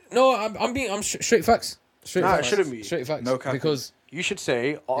 Yeah. no, I'm straight facts. Straight Nah, it facts. shouldn't be. Straight facts. No capping. because You should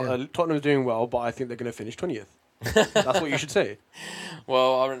say Yeah. Tottenham's doing well, but I think they're going to finish 20th. That's what you should say.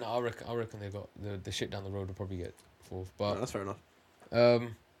 well, I reckon they got the shit down the road will probably get fourth, No, but that's fair enough.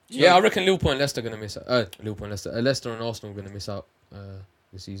 yeah, I reckon Liverpool and Leicester gonna miss out. Liverpool and Leicester, Leicester and Arsenal gonna miss out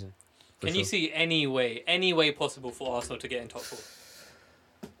this season. for Can you sure. see any way possible for Arsenal to get in top four?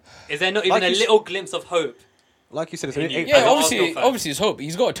 Is there not Like even a you s- little glimpse of hope? Like you said, it's Can only you- 8 As an Yeah, Arsenal obviously, fan. obviously, it's hope.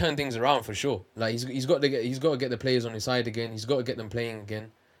 He's got to turn things around for sure. Like he's got to get the players on his side again. He's got to get them playing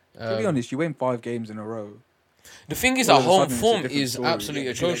again. To be honest, you win 5 games in a row. The thing is, all our of a home sudden it's a form different is story. absolutely Yeah,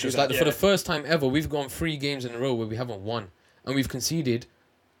 you don't do atrocious. that. Like for the Yeah. first time ever, we've gone 3 games in a row where we haven't won, and we've conceded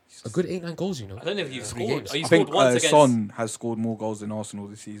a good 8-9 goals. You know, I don't know if you've Three scored. games. Oh, you I scored think once against. Son has scored more goals than Arsenal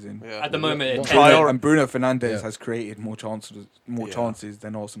this season. Yeah. At the moment, What- 10 Prior- And Bruno Fernandes Yeah. has created more chances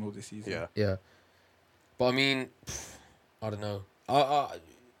than Arsenal this season. Yeah. yeah. But I mean, I don't know.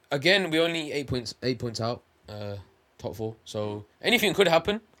 Again, we're only 8 points out, top 4. So anything could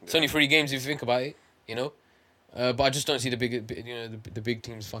happen. It's only 3 games if you think about it. You know, but I just don't see the big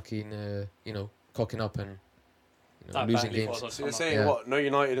teams fucking cocking up and that losing badly for games. Arsenal to So you're come up. saying Yeah. what? No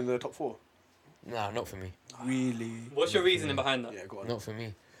United in the top 4? Nah, not for me. Really. What's your reasoning behind that? Yeah, go on. Not for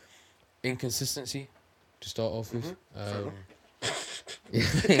me. Inconsistency to start off with.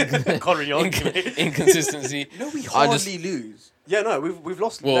 Can't really argue, mate. Inconsistency. No, we I just- hardly lose. Yeah, no, we've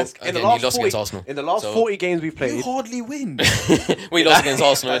lost. Well, less, in again, the you last lost 40, against Arsenal. In the last So- 40 games we've You played. hardly win. We lost against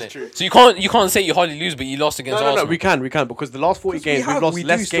Arsenal, That's innit? true. So you can't say you hardly lose, but you lost No, against no, Arsenal. no, we can because the last 40 'Cause we games we've have- lost we do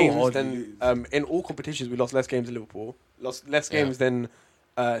less still games hardly than in all competitions we lost less games than Liverpool. Lost less games than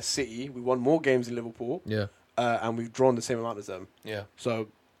City. We won more games than Liverpool, Yeah, and we've drawn the same amount as them. yeah. So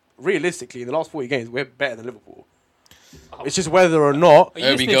realistically, in the last 40 games, we're better than Liverpool. Oh. It's just whether or not. Are you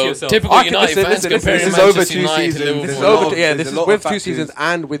There we listening to go. yourself? Typical I can- United listen, fans listen, comparing this is over Manchester 2 United to seasons. Liverpool. This is There's a lot over. of- Yeah, there's this a is lot of with 2 factors. seasons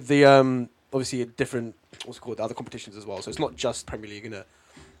and with the obviously a different what's it called, the other competitions as well. So it's not just Premier League, innit?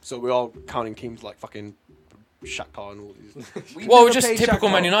 So we are counting teams like fucking Shakhtar and all these. We Well, never we're just played typical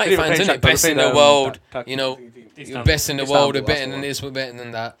Shakhtar. Man We United didn't fans, play isn't Shakhtar, it? Best we in played, the world, Tak- you know. These You're times. best in the Istanbul, world. We're that's better the than one. this. We're better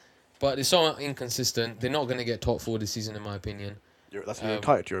than that. But it's so inconsistent. They're not going to get top 4 this season, in my opinion. That's Um,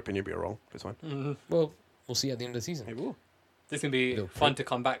 entitled to your opinion, but you're wrong. It's fine. Mhm. Well, we'll see at the end of the season. Maybe we'll. This is going to be Little fun prick. to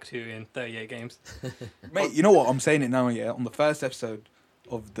come back to in 38 games. Mate, you know what? I'm saying it now, yeah. On the first episode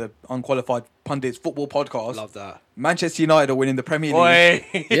of the Unqualified Pundits Football Podcast, Love that. Manchester United are winning the Premier League.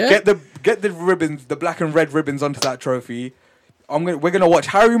 Oi. Yeah. Get the ribbons, the black and red ribbons onto that trophy. We're gonna watch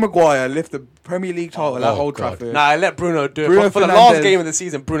Harry Maguire lift the Premier League title at Oh, Old God. Trafford. Nah, let Bruno do Bruno it. For the last Fernandes- game of the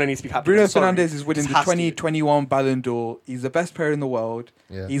season, Bruno needs to be happy. Bruno Sorry. Fernandes is winning Just the has to. 2021 Ballon d'Or. He's the best player in the world.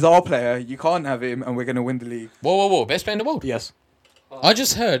 Yeah. He's our player. You can't have him, and we're gonna win the league. Whoa. Best player in the world. Yes. I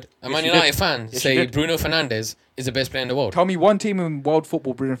just heard a Yes, Man you United did. fan Yes, you say did. Bruno Fernandes is the best player in the world. Tell me one team in world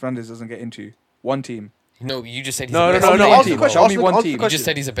football Bruno Fernandes doesn't get into. One team. No, you just said he's No, the no, best no, player no. in one Answer the the team. world. question. Tell me Answer one the team. You question. just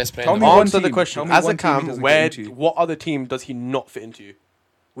said he's the best player Tell in me the one world. Answer the team. question. Tell me As a one team he cam, doesn't where get into. what other team does he not fit into?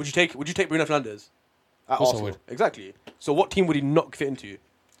 Would you take Bruno Fernandes? At course I Arsenal? would. Exactly. So what team would he not fit into?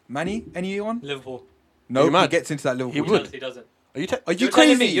 Manny, anyone? Liverpool. No, you he mad? gets into that Liverpool. He team. would. He doesn't. Are you? Are you You're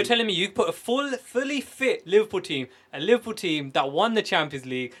crazy? telling me you put a fully fit Liverpool team, a Liverpool team that won the Champions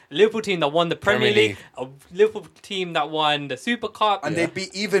League, a Liverpool team that won the Premier Premier League, a Liverpool team that won the Super Cup. And they'd be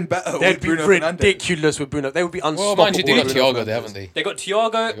even better They'd with be Bruno Fernandes. ridiculous with Bruno. They would be Well, unstoppable. mind you, they got with Bruno Thiago there, Fernandes. haven't they? They got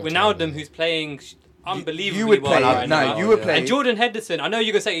Thiago got Wijnaldum, Thiago. who's playing unbelievably You would well play. right now. You would Yeah. play. And Jordan Henderson, I know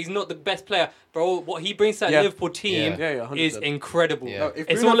you're gonna say he's not the best player, bro. What he brings to that Yeah. Liverpool team Yeah, yeah, 100%. is incredible. Yeah. No, if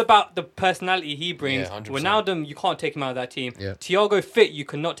It's Bruno- all about the personality he brings. Yeah, 100%. Wijnaldum, you can't take him out of that team. Yeah. Thiago fit, you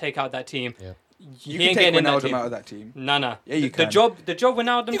cannot take out that team. Yeah. He You ain't can take getting in that Wijnaldum team. out of that team. Nah. Yeah, you the can. job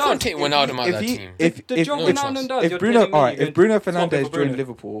Wijnaldum You does. can't take Wijnaldum out of that team. The job no Wijnaldum chance. does. If You're Bruno, telling me all right, you if Bruno can swap it Fernandes for joined Bruno.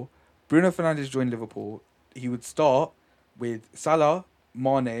 Liverpool, Bruno Fernandes joined Liverpool, he would start with Salah,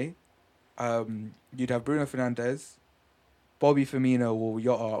 Mane. You'd have Bruno Fernandes, Bobby Firmino or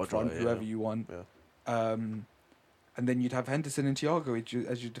Jota Or up front, Jota, yeah. whoever you want. Yeah. And then you'd have Henderson and Thiago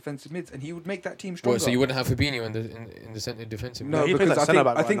as your defensive mids, and he would make that team stronger. What, so you wouldn't have Fabinho in the centre defensive? No, he plays because like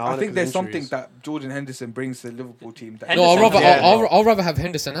centre-back right now, I isn't it, think 'cause there's of something injuries. that Jordan Henderson brings to the Liverpool team. That No, Henderson- I'll rather have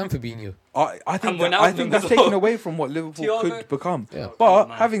Henderson and Fabinho. I think And I think Wijnaldum that's as well. taken away from what Liverpool Thiago. could become. Yeah. But Oh,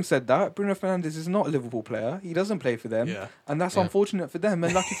 man. having said that, Bruno Fernandes is not a Liverpool player. He doesn't play for them, Yeah. and that's Yeah. unfortunate for them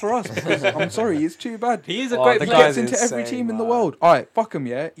and lucky for us. Because I'm sorry, it's too bad. He is a Oh, great the He player. gets into every insane, team in the man. world. All right, fuck him,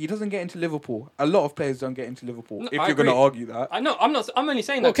 yeah. He doesn't get into Liverpool. A lot of players don't get into Liverpool. No, if I you're going to agree. argue that, I know. I'm only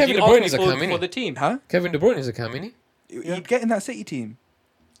saying Well, that 'cause Kevin you De Bruyne asked is a me cam, for innit? the team. huh? Kevin De Bruyne is a cam, innit? Yeah. He'd get in that City team.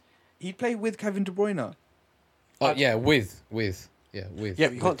 He'd play with Kevin De Bruyne. Oh yeah, with. Yeah, but you with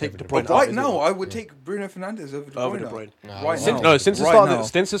can't take Kevin De Bruyne. Bruyne But out, right is now, it? I would take Bruno Fernandes over De Bruyne. Over De Bruyne. Nah, Right Since, now. no, since the Right start, now.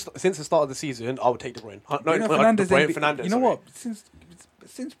 since the start of the season, I would take De Bruyne. No, Bruno no, Fernandes De Bruyne, ain't been- Fernandes. you know sorry. what?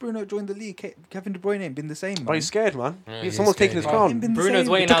 Since Bruno joined the league, Kevin De Bruyne ain't been the same, man. But he's scared, man. Yeah, he's Someone's scared, taking his yeah. crown. Ain't been the Bruno's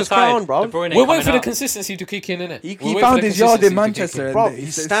same. waiting He took his outside. crown, bro. De Bruyne ain't We're waiting coming for the out. consistency to kick in, innit? He We're waiting found for the his yard in consistency to kick Manchester. and Bro, there's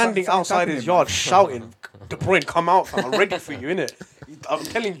he's something standing outside happening, his man. yard shouting, De Bruyne, come out, fam. I'm ready for you, innit? I'm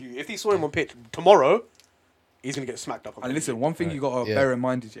telling you, if he saw him on pitch tomorrow, he's going to get smacked up. And listen, one thing Right. you got to Yeah. bear in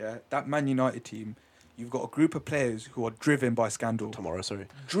mind is, that Man United team, you've got a group of players who are driven by scandal. Tomorrow, sorry.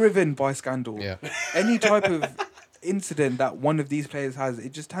 Driven by scandal. Yeah. Any type of incident that one of these players has,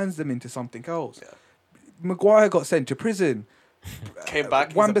 it just turns them into something else. Yeah. Maguire got sent to prison. Came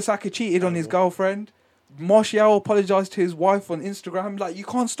back. Wan-Bissaka cheated on his girlfriend. Martial apologized to his wife on Instagram. Like, you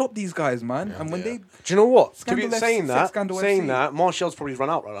can't stop these guys, man. Yeah. And when Yeah. they, Do you know what? Scandal To be FC, saying sex that, scandal FC. Martial's probably run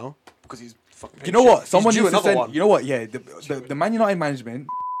out right now because he's fucking. you know what, He's someone due needs to another send. one. You know what? Yeah, the Man United management.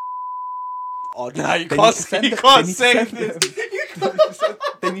 Oh, no, you They need can't to say, send you them- can't they need to say send this. them-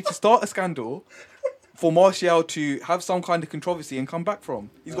 They need to start a scandal for Martial to have some kind of controversy and come back from.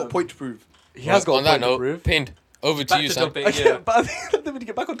 He's got a point to prove. He has got on a that point to note, prove. pinned. Over to Back you, to Sam. topic, yeah. But I think let me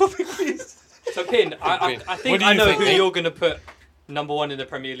get back on topic, please. So, Pin, I What think do I you know think, who mate? you're going to put number one in the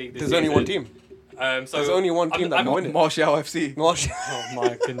Premier League this There's season. only one team. So There's only one team that I'm- can win it. Martial FC. Martial. Oh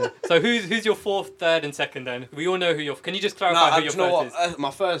my goodness. So who's your fourth, third, and second then? We all know who your. Can you just clarify Nah, who do your you know first what? is?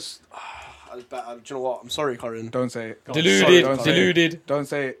 My first. Do you know what? I'm sorry, Corinne. Don't say it. Go on. Deluded, Sorry, don't say it. deluded. Don't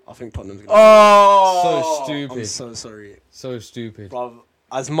say it. I think Tottenham's gonna. Oh, So stupid. I'm so sorry, So stupid. bruv.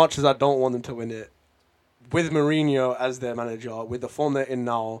 As much as I don't want them to win it, with Mourinho as their manager, with the form they're in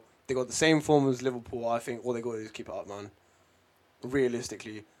now, they got the same form as Liverpool. I think all they got to do is keep it up, man.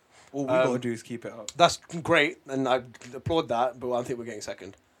 Realistically, All we got to do is keep it up. that's great, and I applaud that. But I think we're getting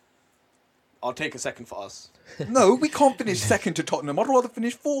second. I'll take a second for us. No, we can't finish second to Tottenham. I'd rather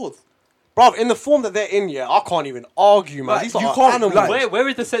finish fourth. Bruv, in the form that they're in, yeah, I can't even argue, man. Like, These you are can't, animals. like- Where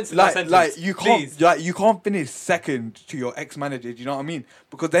is the sense of that sentence? you Please. can't finish second to your ex-manager. Do you know what I mean?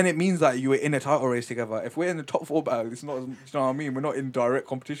 Because then it means that you were in a title race together. If we're in the top four battle, it's not. Do you know what I mean? We're not in direct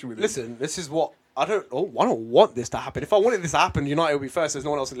competition with it. Listen, this is what I don't. Oh, I don't want this to happen. If I wanted this to happen, United would be first. There's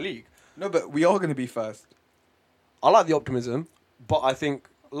no one else in the league. No, but we are going to be first. I like the optimism, but I think,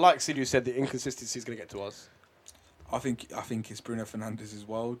 like Sidiou said, the inconsistency is going to get to us. I think it's Bruno Fernandes'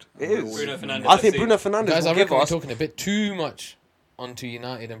 world. It And is. we're Bruno always- Fernandes. I think FC. Bruno Fernandes Guys, will I give reckon we're us. talking a bit too much onto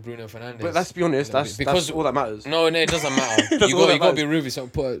United and Bruno Fernandes. But let's be honest, that's all that matters. No, it doesn't matter. That's you all got that you got to be matters. rude. So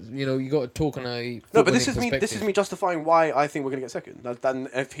put you got to talk on a. No, but this footballing is me. This is perspective. me justifying why I think we're going to get second. Then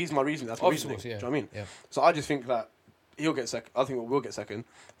if he's my reason, that's my Of reasoning. course, Do yeah. you know what I mean? Yeah. So I just think that he'll get second. I think we'll get second.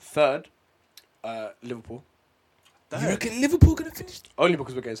 Third, Liverpool. You reckon Liverpool gonna finish? Only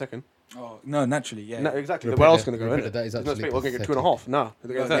because we're getting second. Oh, no, naturally, yeah. No, exactly. Repeat Where else that. going to go? Repeat innit? that. That is There's no actually space. We're going to get pathetic. 2.5. No, they're No,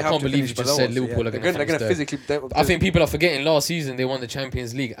 getting they I third. have can't to believe you finish just below said us, Liverpool yeah. are They're gonna going to finish third. physically. I think people are forgetting last season they won the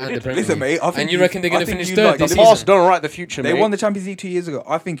Champions League and the Premier Listen, League. mate. I think And you reckon they're I gonna think finish you third like the this Liverpool- past season? don't write the future, They mate. won the Champions League 2 years ago.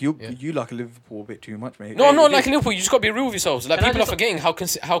 I think you Yeah. you like Liverpool a bit too much, mate. No, I'm not you like did- Liverpool. You just got to be real with yourselves. Like Can I people are just- forgetting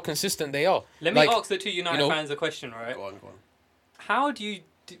how consistent they are. Let me Like, ask the two United you know- fans a question, right? Go on. How do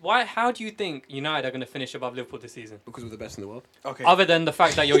you think United are going to finish above Liverpool this season? Because we're the best in the world. Okay. Other than the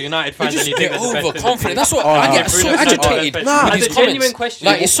fact that you're United You fans and just you think get they're the best in the overconfident. league. That's what Oh, I no. get so Bruno Fernandes, agitated. especially. Nah, with As these a genuine comments. question.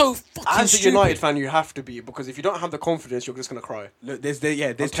 Like it's so fucking As a stupid. United fan, you have to be, because if you don't have the confidence, you're just going to cry. Look, there's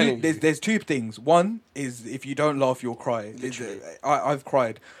two telling you. there's two things. One is if you don't laugh, you'll cry. Literally. I've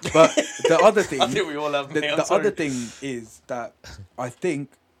cried. But the other thing, I think we all have. the, mate, I'm the sorry. other thing is that I think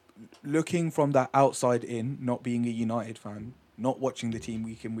looking from that outside in, not being a United fan, not watching the team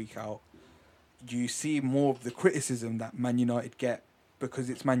week in week out, you see more of the criticism that Man United get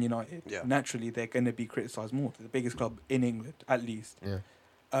because it's Man United. Yeah. Naturally, they're going to be criticised more. They're the biggest club in England, at least. Yeah.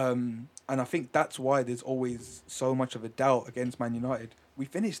 And I think that's why there's always so much of a doubt against Man United. We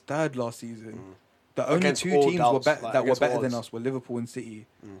finished third last season. The only Against two all teams doubts, that like, were against better all than odds. us were Liverpool and City,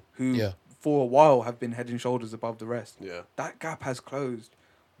 who Yeah. for a while have been head and shoulders above the rest. Yeah. That gap has closed.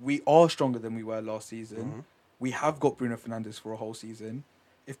 We are stronger than we were last season. We have got Bruno Fernandes for a whole season.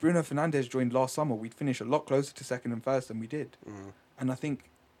 If Bruno Fernandes joined last summer, we'd finish a lot closer to second and first than we did. And I think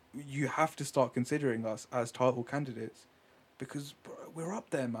you have to start considering us as title candidates because bro, we're up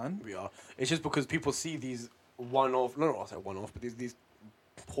there, man. We are. It's just because people see these one-off, no, I'll say one-off, but these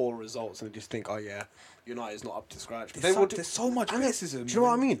poor results and they just think, oh yeah, United's not up to scratch. But There's so much criticism. Do you know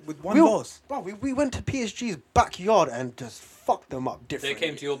what I mean? With one loss. Bro, we went to PSG's backyard and just fucked them up They differently.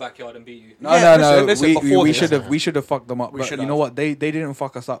 came to your backyard and beat you. Yeah, listen, before we this. we should have fucked them up. We But should you know have. what? They didn't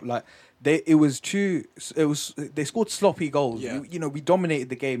fuck us up. Like they they scored sloppy goals. Yeah. We dominated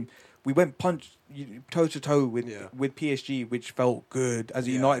the game. We went toe to toe with Yeah. with PSG, which felt good as a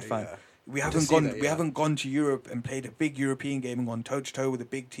Yeah, United fan. yeah. We To haven't see gone. that, We yeah. haven't gone to Europe and played a big European game and gone toe to toe with a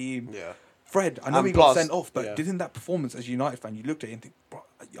big team. Yeah. Fred, I know And he plus- got sent off, but yeah. didn't that performance as a United fan? You looked at it and think, bro,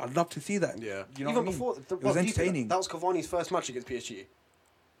 I'd love to see that. Yeah. You know Even what I mean? before, it was entertaining. That was Cavani's first match against PSG.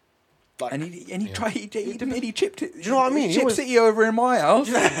 Like, And he Yeah. tried. He chipped it. Do you know what I mean? He He chipped was- City over in my house.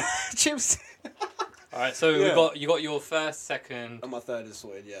 chips. All right, so Yeah. you got your first, second. And my third is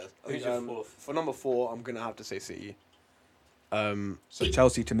sorted. Yeah. I Who's think, your fourth? For number 4, I'm gonna have to say City. So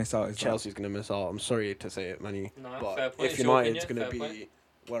Chelsea to miss out is Chelsea's gonna miss out. I'm sorry to say it, Manny, No, fair but point. if It's your United's opinion, gonna fair be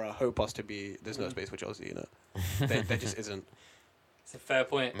where I hope us to be, there's no space for Chelsea. You know, there just isn't. It's a fair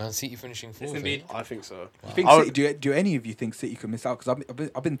point. Man City finishing fourth. gonna be- I think so. I think I would- City, do any of you think City could miss out? Because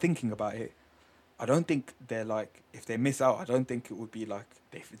I've been thinking about it. I don't think they're like, if they miss out, I don't think it would be like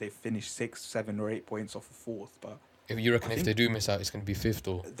they finish 6, 7, or 8 points off of fourth. But If you reckon I if think- they do miss out, it's going to be fifth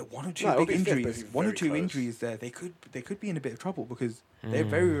or. the one or two No, it'll big be fifth, but injuries, it'll be one or very two close. injuries there, they could be in a bit of trouble because Hmm. they're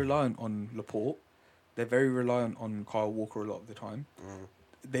very reliant on Laporte. They're very reliant on Kyle Walker a lot of the time.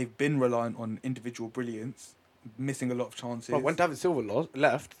 They've been reliant on individual brilliance, missing a lot of chances. But when David Silva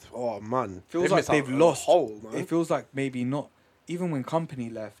left, oh man, feels like missed out they've a lost. whole, man. It feels like maybe not. Even when Company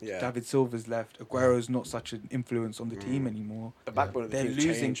left, Yeah. David Silva's left, Aguero's not such an influence on the team anymore. The backbone of the They're team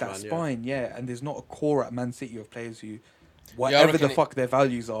losing changed, that man, spine, yeah. And there's not a core at Man City of players who, I whatever reckon the fuck their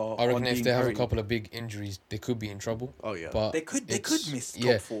values are, I reckon on if being they have a carried. couple of big injuries, they could be in trouble. Oh yeah, But They could it's- miss top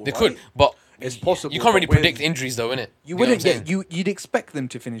yeah, four, They right? could, but it's possible. you can't really but with- predict injuries though, innit? You get what wouldn't I'm saying? get you'd expect them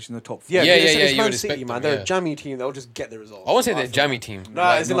to finish in the top four. Yeah, Yeah, because yeah, it's you Man would City, expect man. them, They're yeah. a jammy team. They'll just get the results. I won't say they're feel. jammy team.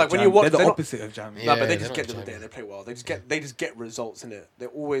 Nah, as in like when you Jam- watch, they're the they're not- opposite of Jam. Yeah. No, but they they're just not get them jammy. there. They play well. They just get results in it. They're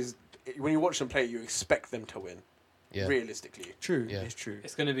always when you watch them play, you expect them to win. Yeah. Realistically, True, Yeah. it's true.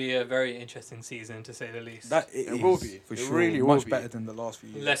 It's going to be a very interesting season, to say the least. That It will be. for It sure. really will much be. better than the last few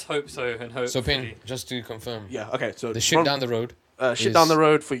years. Let's hope so and hope. So, Pin, just to confirm, yeah. Okay, so the shit run- down the road. shit is- down the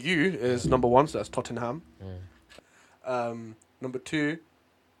road for you is number 1, so that's Tottenham. Number 2,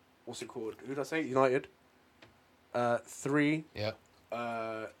 what's it called? Who did I say? United. 3, Yeah.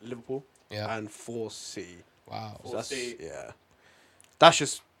 Liverpool, Yeah. and 4 City. Wow. So that's, City. yeah. That's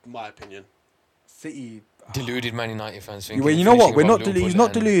just my opinion. City. Deluded Man United fans thinking. Well, you know what? finishing We're above not. Liverpool He's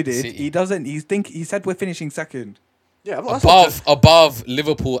not and deluded. City. He doesn't. He said we're finishing second. Yeah, well, that's not above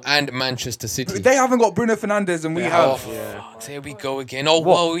Liverpool and Manchester City. They haven't got Bruno Fernandes, and we They Oh, have. Yeah. fuck, here we go again. Oh,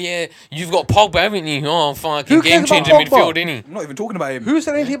 What? whoa, yeah. You've got Pogba, haven't you? Oh, fucking Who game cares about changer midfield, Pogba? innit? I'm not even talking about him. Who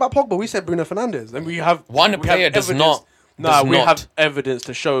said anything about Pogba? We said Bruno Fernandes. Then we have One we have player does evidence- not. Nah, does we not. have evidence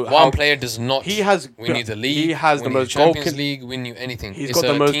to show One how player does not. he has. win you the league. He has win the you most goal. Champions League. Win you anything. He's It's got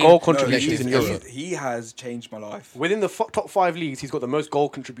the a most team goal No, contributions collective in he's- Europe. effort. he has changed my life. Within the top 5 leagues, he's got the most goal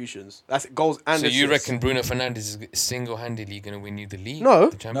contributions. That's goals and So you assists. reckon Bruno Fernandes is single-handedly going to win you the league? No.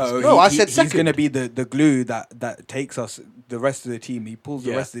 The Champions No, League? No, I he- said he's second. going to be the glue that takes us the rest of the team. He pulls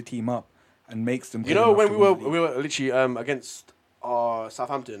the Yeah. rest of the team up and makes them. You good know enough when to we were win the league. we were literally against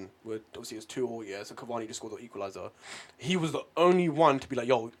Southampton, where obviously it was 2-2, yeah, so Cavani just scored the equaliser. He was the only one to be like,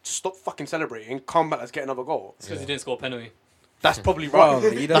 "Yo, stop fucking celebrating, come back, let's get another goal." It's because he didn't score a penalty. That's probably Well,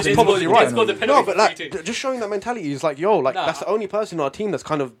 right. he That's doesn't probably score- right. he scored the penalty No, but like 3-2. just showing that mentality is like, yo, like Nah. that's the only person in our team that's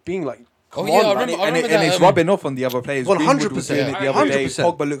kind of being like, Oh, come yeah, on, I man. remember- and that, it's um, rubbing off on the other players. Well, Greenwood was 100%, doing it the other day. 100%.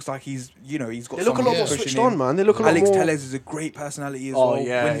 Pogba looks like he's got. They look a lot something more pushing switched him. on, man. They look a lot Alex more. Telles is a great personality as Oh, well.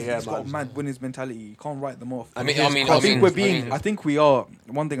 yeah, He's yeah, got a man. mad winners mentality. You can't write them off. I mean, I think we are.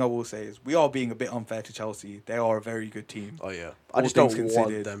 One thing I will say is we are being a bit unfair to Chelsea. They are a very good team. Oh yeah, I All just don't things want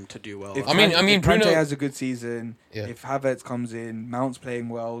considered. them to do well. If I mean, if Bruno- Kante has a good season. Yeah. If Havertz comes in, Mount's playing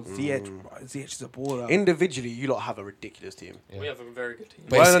well. Ziyech is a baller. Individually, you lot have a ridiculous team. Yeah. We have a very good team.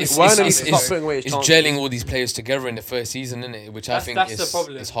 But Werner needs to start it's putting away his chances. gelling all these players together in the first season, isn't it? Which I think that's is the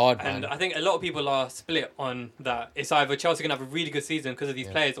problem. it's hard, And man. I think a lot of people are split on that. It's either Chelsea going to have a really good season because of these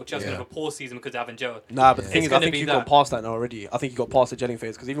Yeah. players, or Chelsea going Yeah. to have a poor season because they haven't gelled. Nah, but the Yeah. thing It's is, I gonna think be you've that. got past that now already. I think you got past the gelling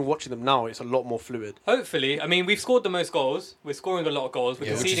phase because even watching them now, it's a lot more fluid. Hopefully, I mean, we've scored the most goals. We've scoring a lot of goals. We're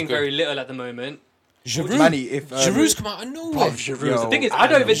Yeah, which is conceding good. very little at the moment. Giroud. Manny, if Giroud's come out of nowhere. Giroud. The thing is, I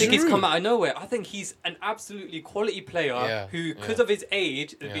don't even think he's Giroud. come out of nowhere. I think he's an absolutely quality player Yeah, who, because yeah. of his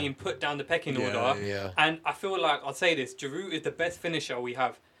age, is Yeah. being put down the pecking Yeah, order. Yeah. And I feel like, I'll say this, Giroud is the best finisher we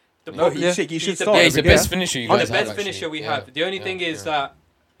have. The No, problem- he should he's the start. Yeah, he's the every best game. finisher you the guys have, best actually. finisher we Yeah, have. The only yeah, thing is yeah. that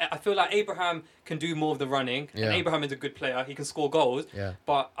I feel like Abraham can do more of the running. Yeah. And Abraham is a good player. He can score goals. Yeah.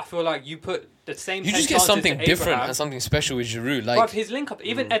 But I feel like you put the same You 10 just get chances something to different Abraham. and something special with Giroud. Like, Bruv, his link up,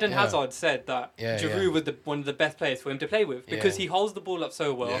 even Eden yeah. Hazard said that Yeah, Giroud yeah. was one of the best players for him to play with because Yeah. he holds the ball up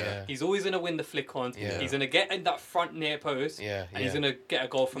so well. Yeah. He's always going to win the flick on. Yeah. He's going to get in that front near post Yeah, and he's yeah. going to get a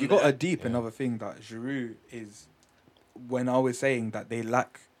goal from You there. got to deep Yeah. another thing that Giroud is. When I was saying that they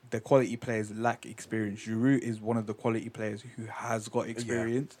lack the quality players lack experience, Giroud is one of the quality players who has got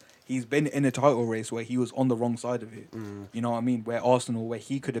experience. He's been in a title race where he was on the wrong side of it. You know what I mean? Where Arsenal, where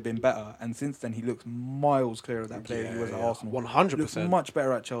he could have been better, and since then he looks miles clear of that player he was at Arsenal. 100%. Looks much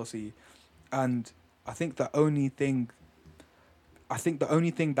better at Chelsea, and I think the only thing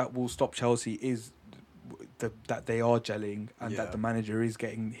that will stop Chelsea is that they are gelling and Yeah. that the manager is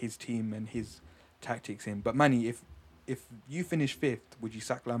getting his team and his tactics in. But Manny, if you finish 5th, would you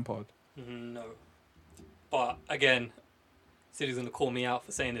sack Lampard? No. But again, City's going to call me out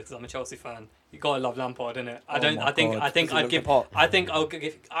for saying this because I'm a Chelsea fan. You got to love Lampard, innit? Oh my God. Does he look the part?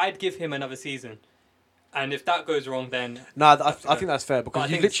 I'd give him another season. And if that goes wrong, then Nah, I think that's fair because I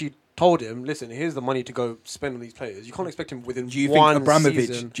you think- literally told him, listen, here's the money to go spend on these players. You can't expect him within Do you one think Abramovich?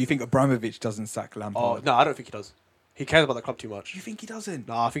 season. Do you think Abramovich doesn't sack Oh, Lampard? no, I don't think he does. He cares about the club too much. Do you think he doesn't?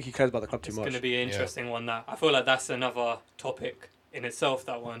 No, I think he cares about the club too it's much. going to be an interesting one. That I feel like that's another topic in itself.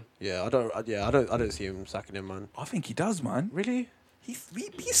 That one. Yeah, I don't see him sacking him, man. I think he does, man. Really? He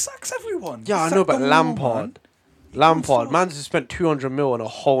sacks everyone. Yeah, He I know, sacked but them all, Lampard. man. Lampard, man's just spent 200 mil on a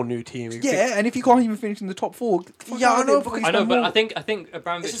whole new team. Yeah, and if he can't even finish in the top 4, Yeah, I know, because I know, spent but more. I think It's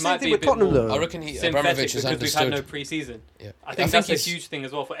Abramovich the same might thing be a with bit Tottenham, more though. I reckon sympathetic Abramovich because has we've had no understood. pre-season. Yeah. I think that's a it's- huge thing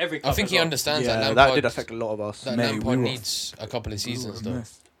as well for every I club. think as he well. understands Yeah, that that Lampard, did affect a lot of us. that Mate, Lampard we were- needs a couple of seasons, Ooh, though.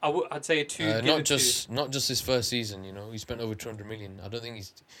 mess. I'd say two. give Not it just his first season, you know. He spent over 200 million. I don't think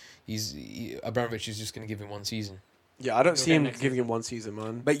Abramovich is just going to give him one season. Yeah, I don't He'll see get him next giving him one season,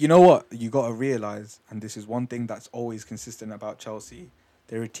 man. But you know what? You got to realise, and this is one thing that's always consistent about Chelsea,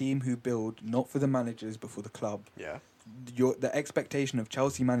 they're a team who build not for the managers but for the club. Yeah. The expectation of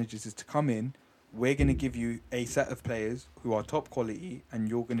Chelsea managers is to come in, we're going to give you a set of players who are top quality and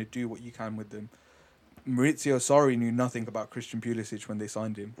you're going to do what you can with them. Maurizio Sarri knew nothing about Christian Pulisic when they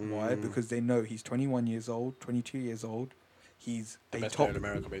signed him. Why? Because they know he's 21 years old, 22 years old. He's The a best top player in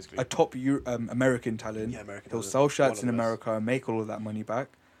America, basically. a top American talent. Yeah, American He'll talent. sell One shirts of in the best. America and make all of that money back.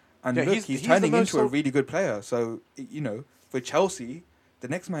 And Yeah, look, he's he's the turning most into a sold- really good player. So, you know, for Chelsea, the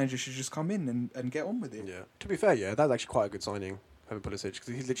next manager should just come in and get on with it. Yeah. To be fair, yeah, that's actually quite a good signing, having Pulisic, because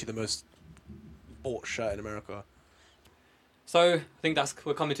he's literally the most bought shirt in America. So I think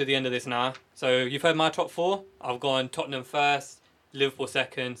we're coming to the end of this now. So you've heard my top 4. I've gone Tottenham first, Liverpool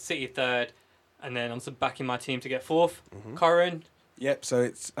second, City third, and then I'm backing my team to get 4th. Curran, Yep, so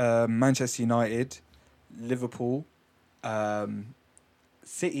it's Manchester United, Liverpool,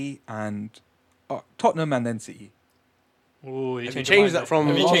 City, and Tottenham, and then City. ooh, Have you changed changed your that from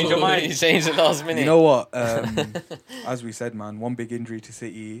mind. Have you changed your Arsenal? mind? He changed it last minute. You know what? As we said, man, one big injury to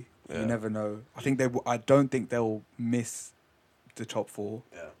City. Yeah. You never know. I think I don't think they'll miss the top 4,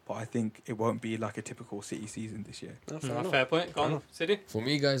 Yeah. but I think it won't be like a typical City season this year. Fair point. Go on, City. For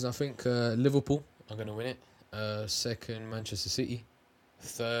me, guys, I think Liverpool are going to win it. Second, Manchester City.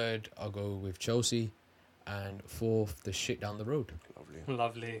 Third, I'll go with Chelsea. And fourth, the shit down the road. Lovely.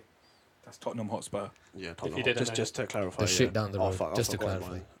 Lovely. That's Tottenham Hotspur. Yeah, you didn't know. just to clarify. The shit down the road, I just to forgot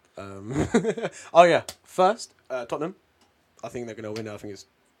clarify. mine. Oh yeah, first Tottenham. I think they're gonna win. I think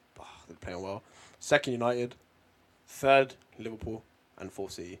they're playing well. Second, United. Third, Liverpool, and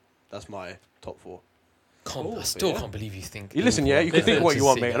fourth, City. That's my top 4. I still yeah. can't believe you think. You listen, yeah. You can Listen, think what you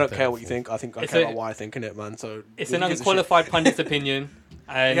want, City mate. I are don't third care and what you fourth. think. I think I It's care a- about what I think, innit, man. So It's who an gives a shit? unqualified pundit's opinion.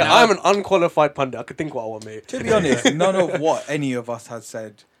 And Yeah, I'm an unqualified pundit. I can think what I want, mate. To be honest, none of what any of us has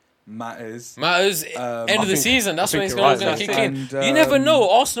said matters. Matters I end of the think- season. That's I when it's think you're going right, to man. kick in. And, You never know.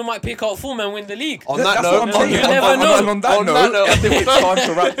 Arsenal might pick out form and win the league. On that That's note, what I'm saying. You never know. On that note, I think it's time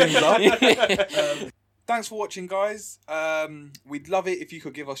to wrap things up. Thanks for watching, guys. We'd love it if you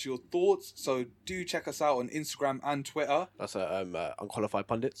could give us your thoughts. So do check us out on Instagram and Twitter. That's unqualified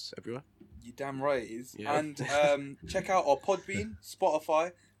pundits everywhere. You damn right it is. Yeah. And check out our Podbean,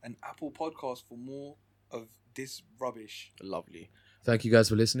 Spotify, and Apple Podcasts for more of this rubbish. Lovely. Thank you guys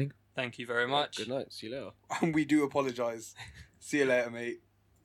for listening. thank you very much. Good night. See you later. And we do apologise. See you later, mate.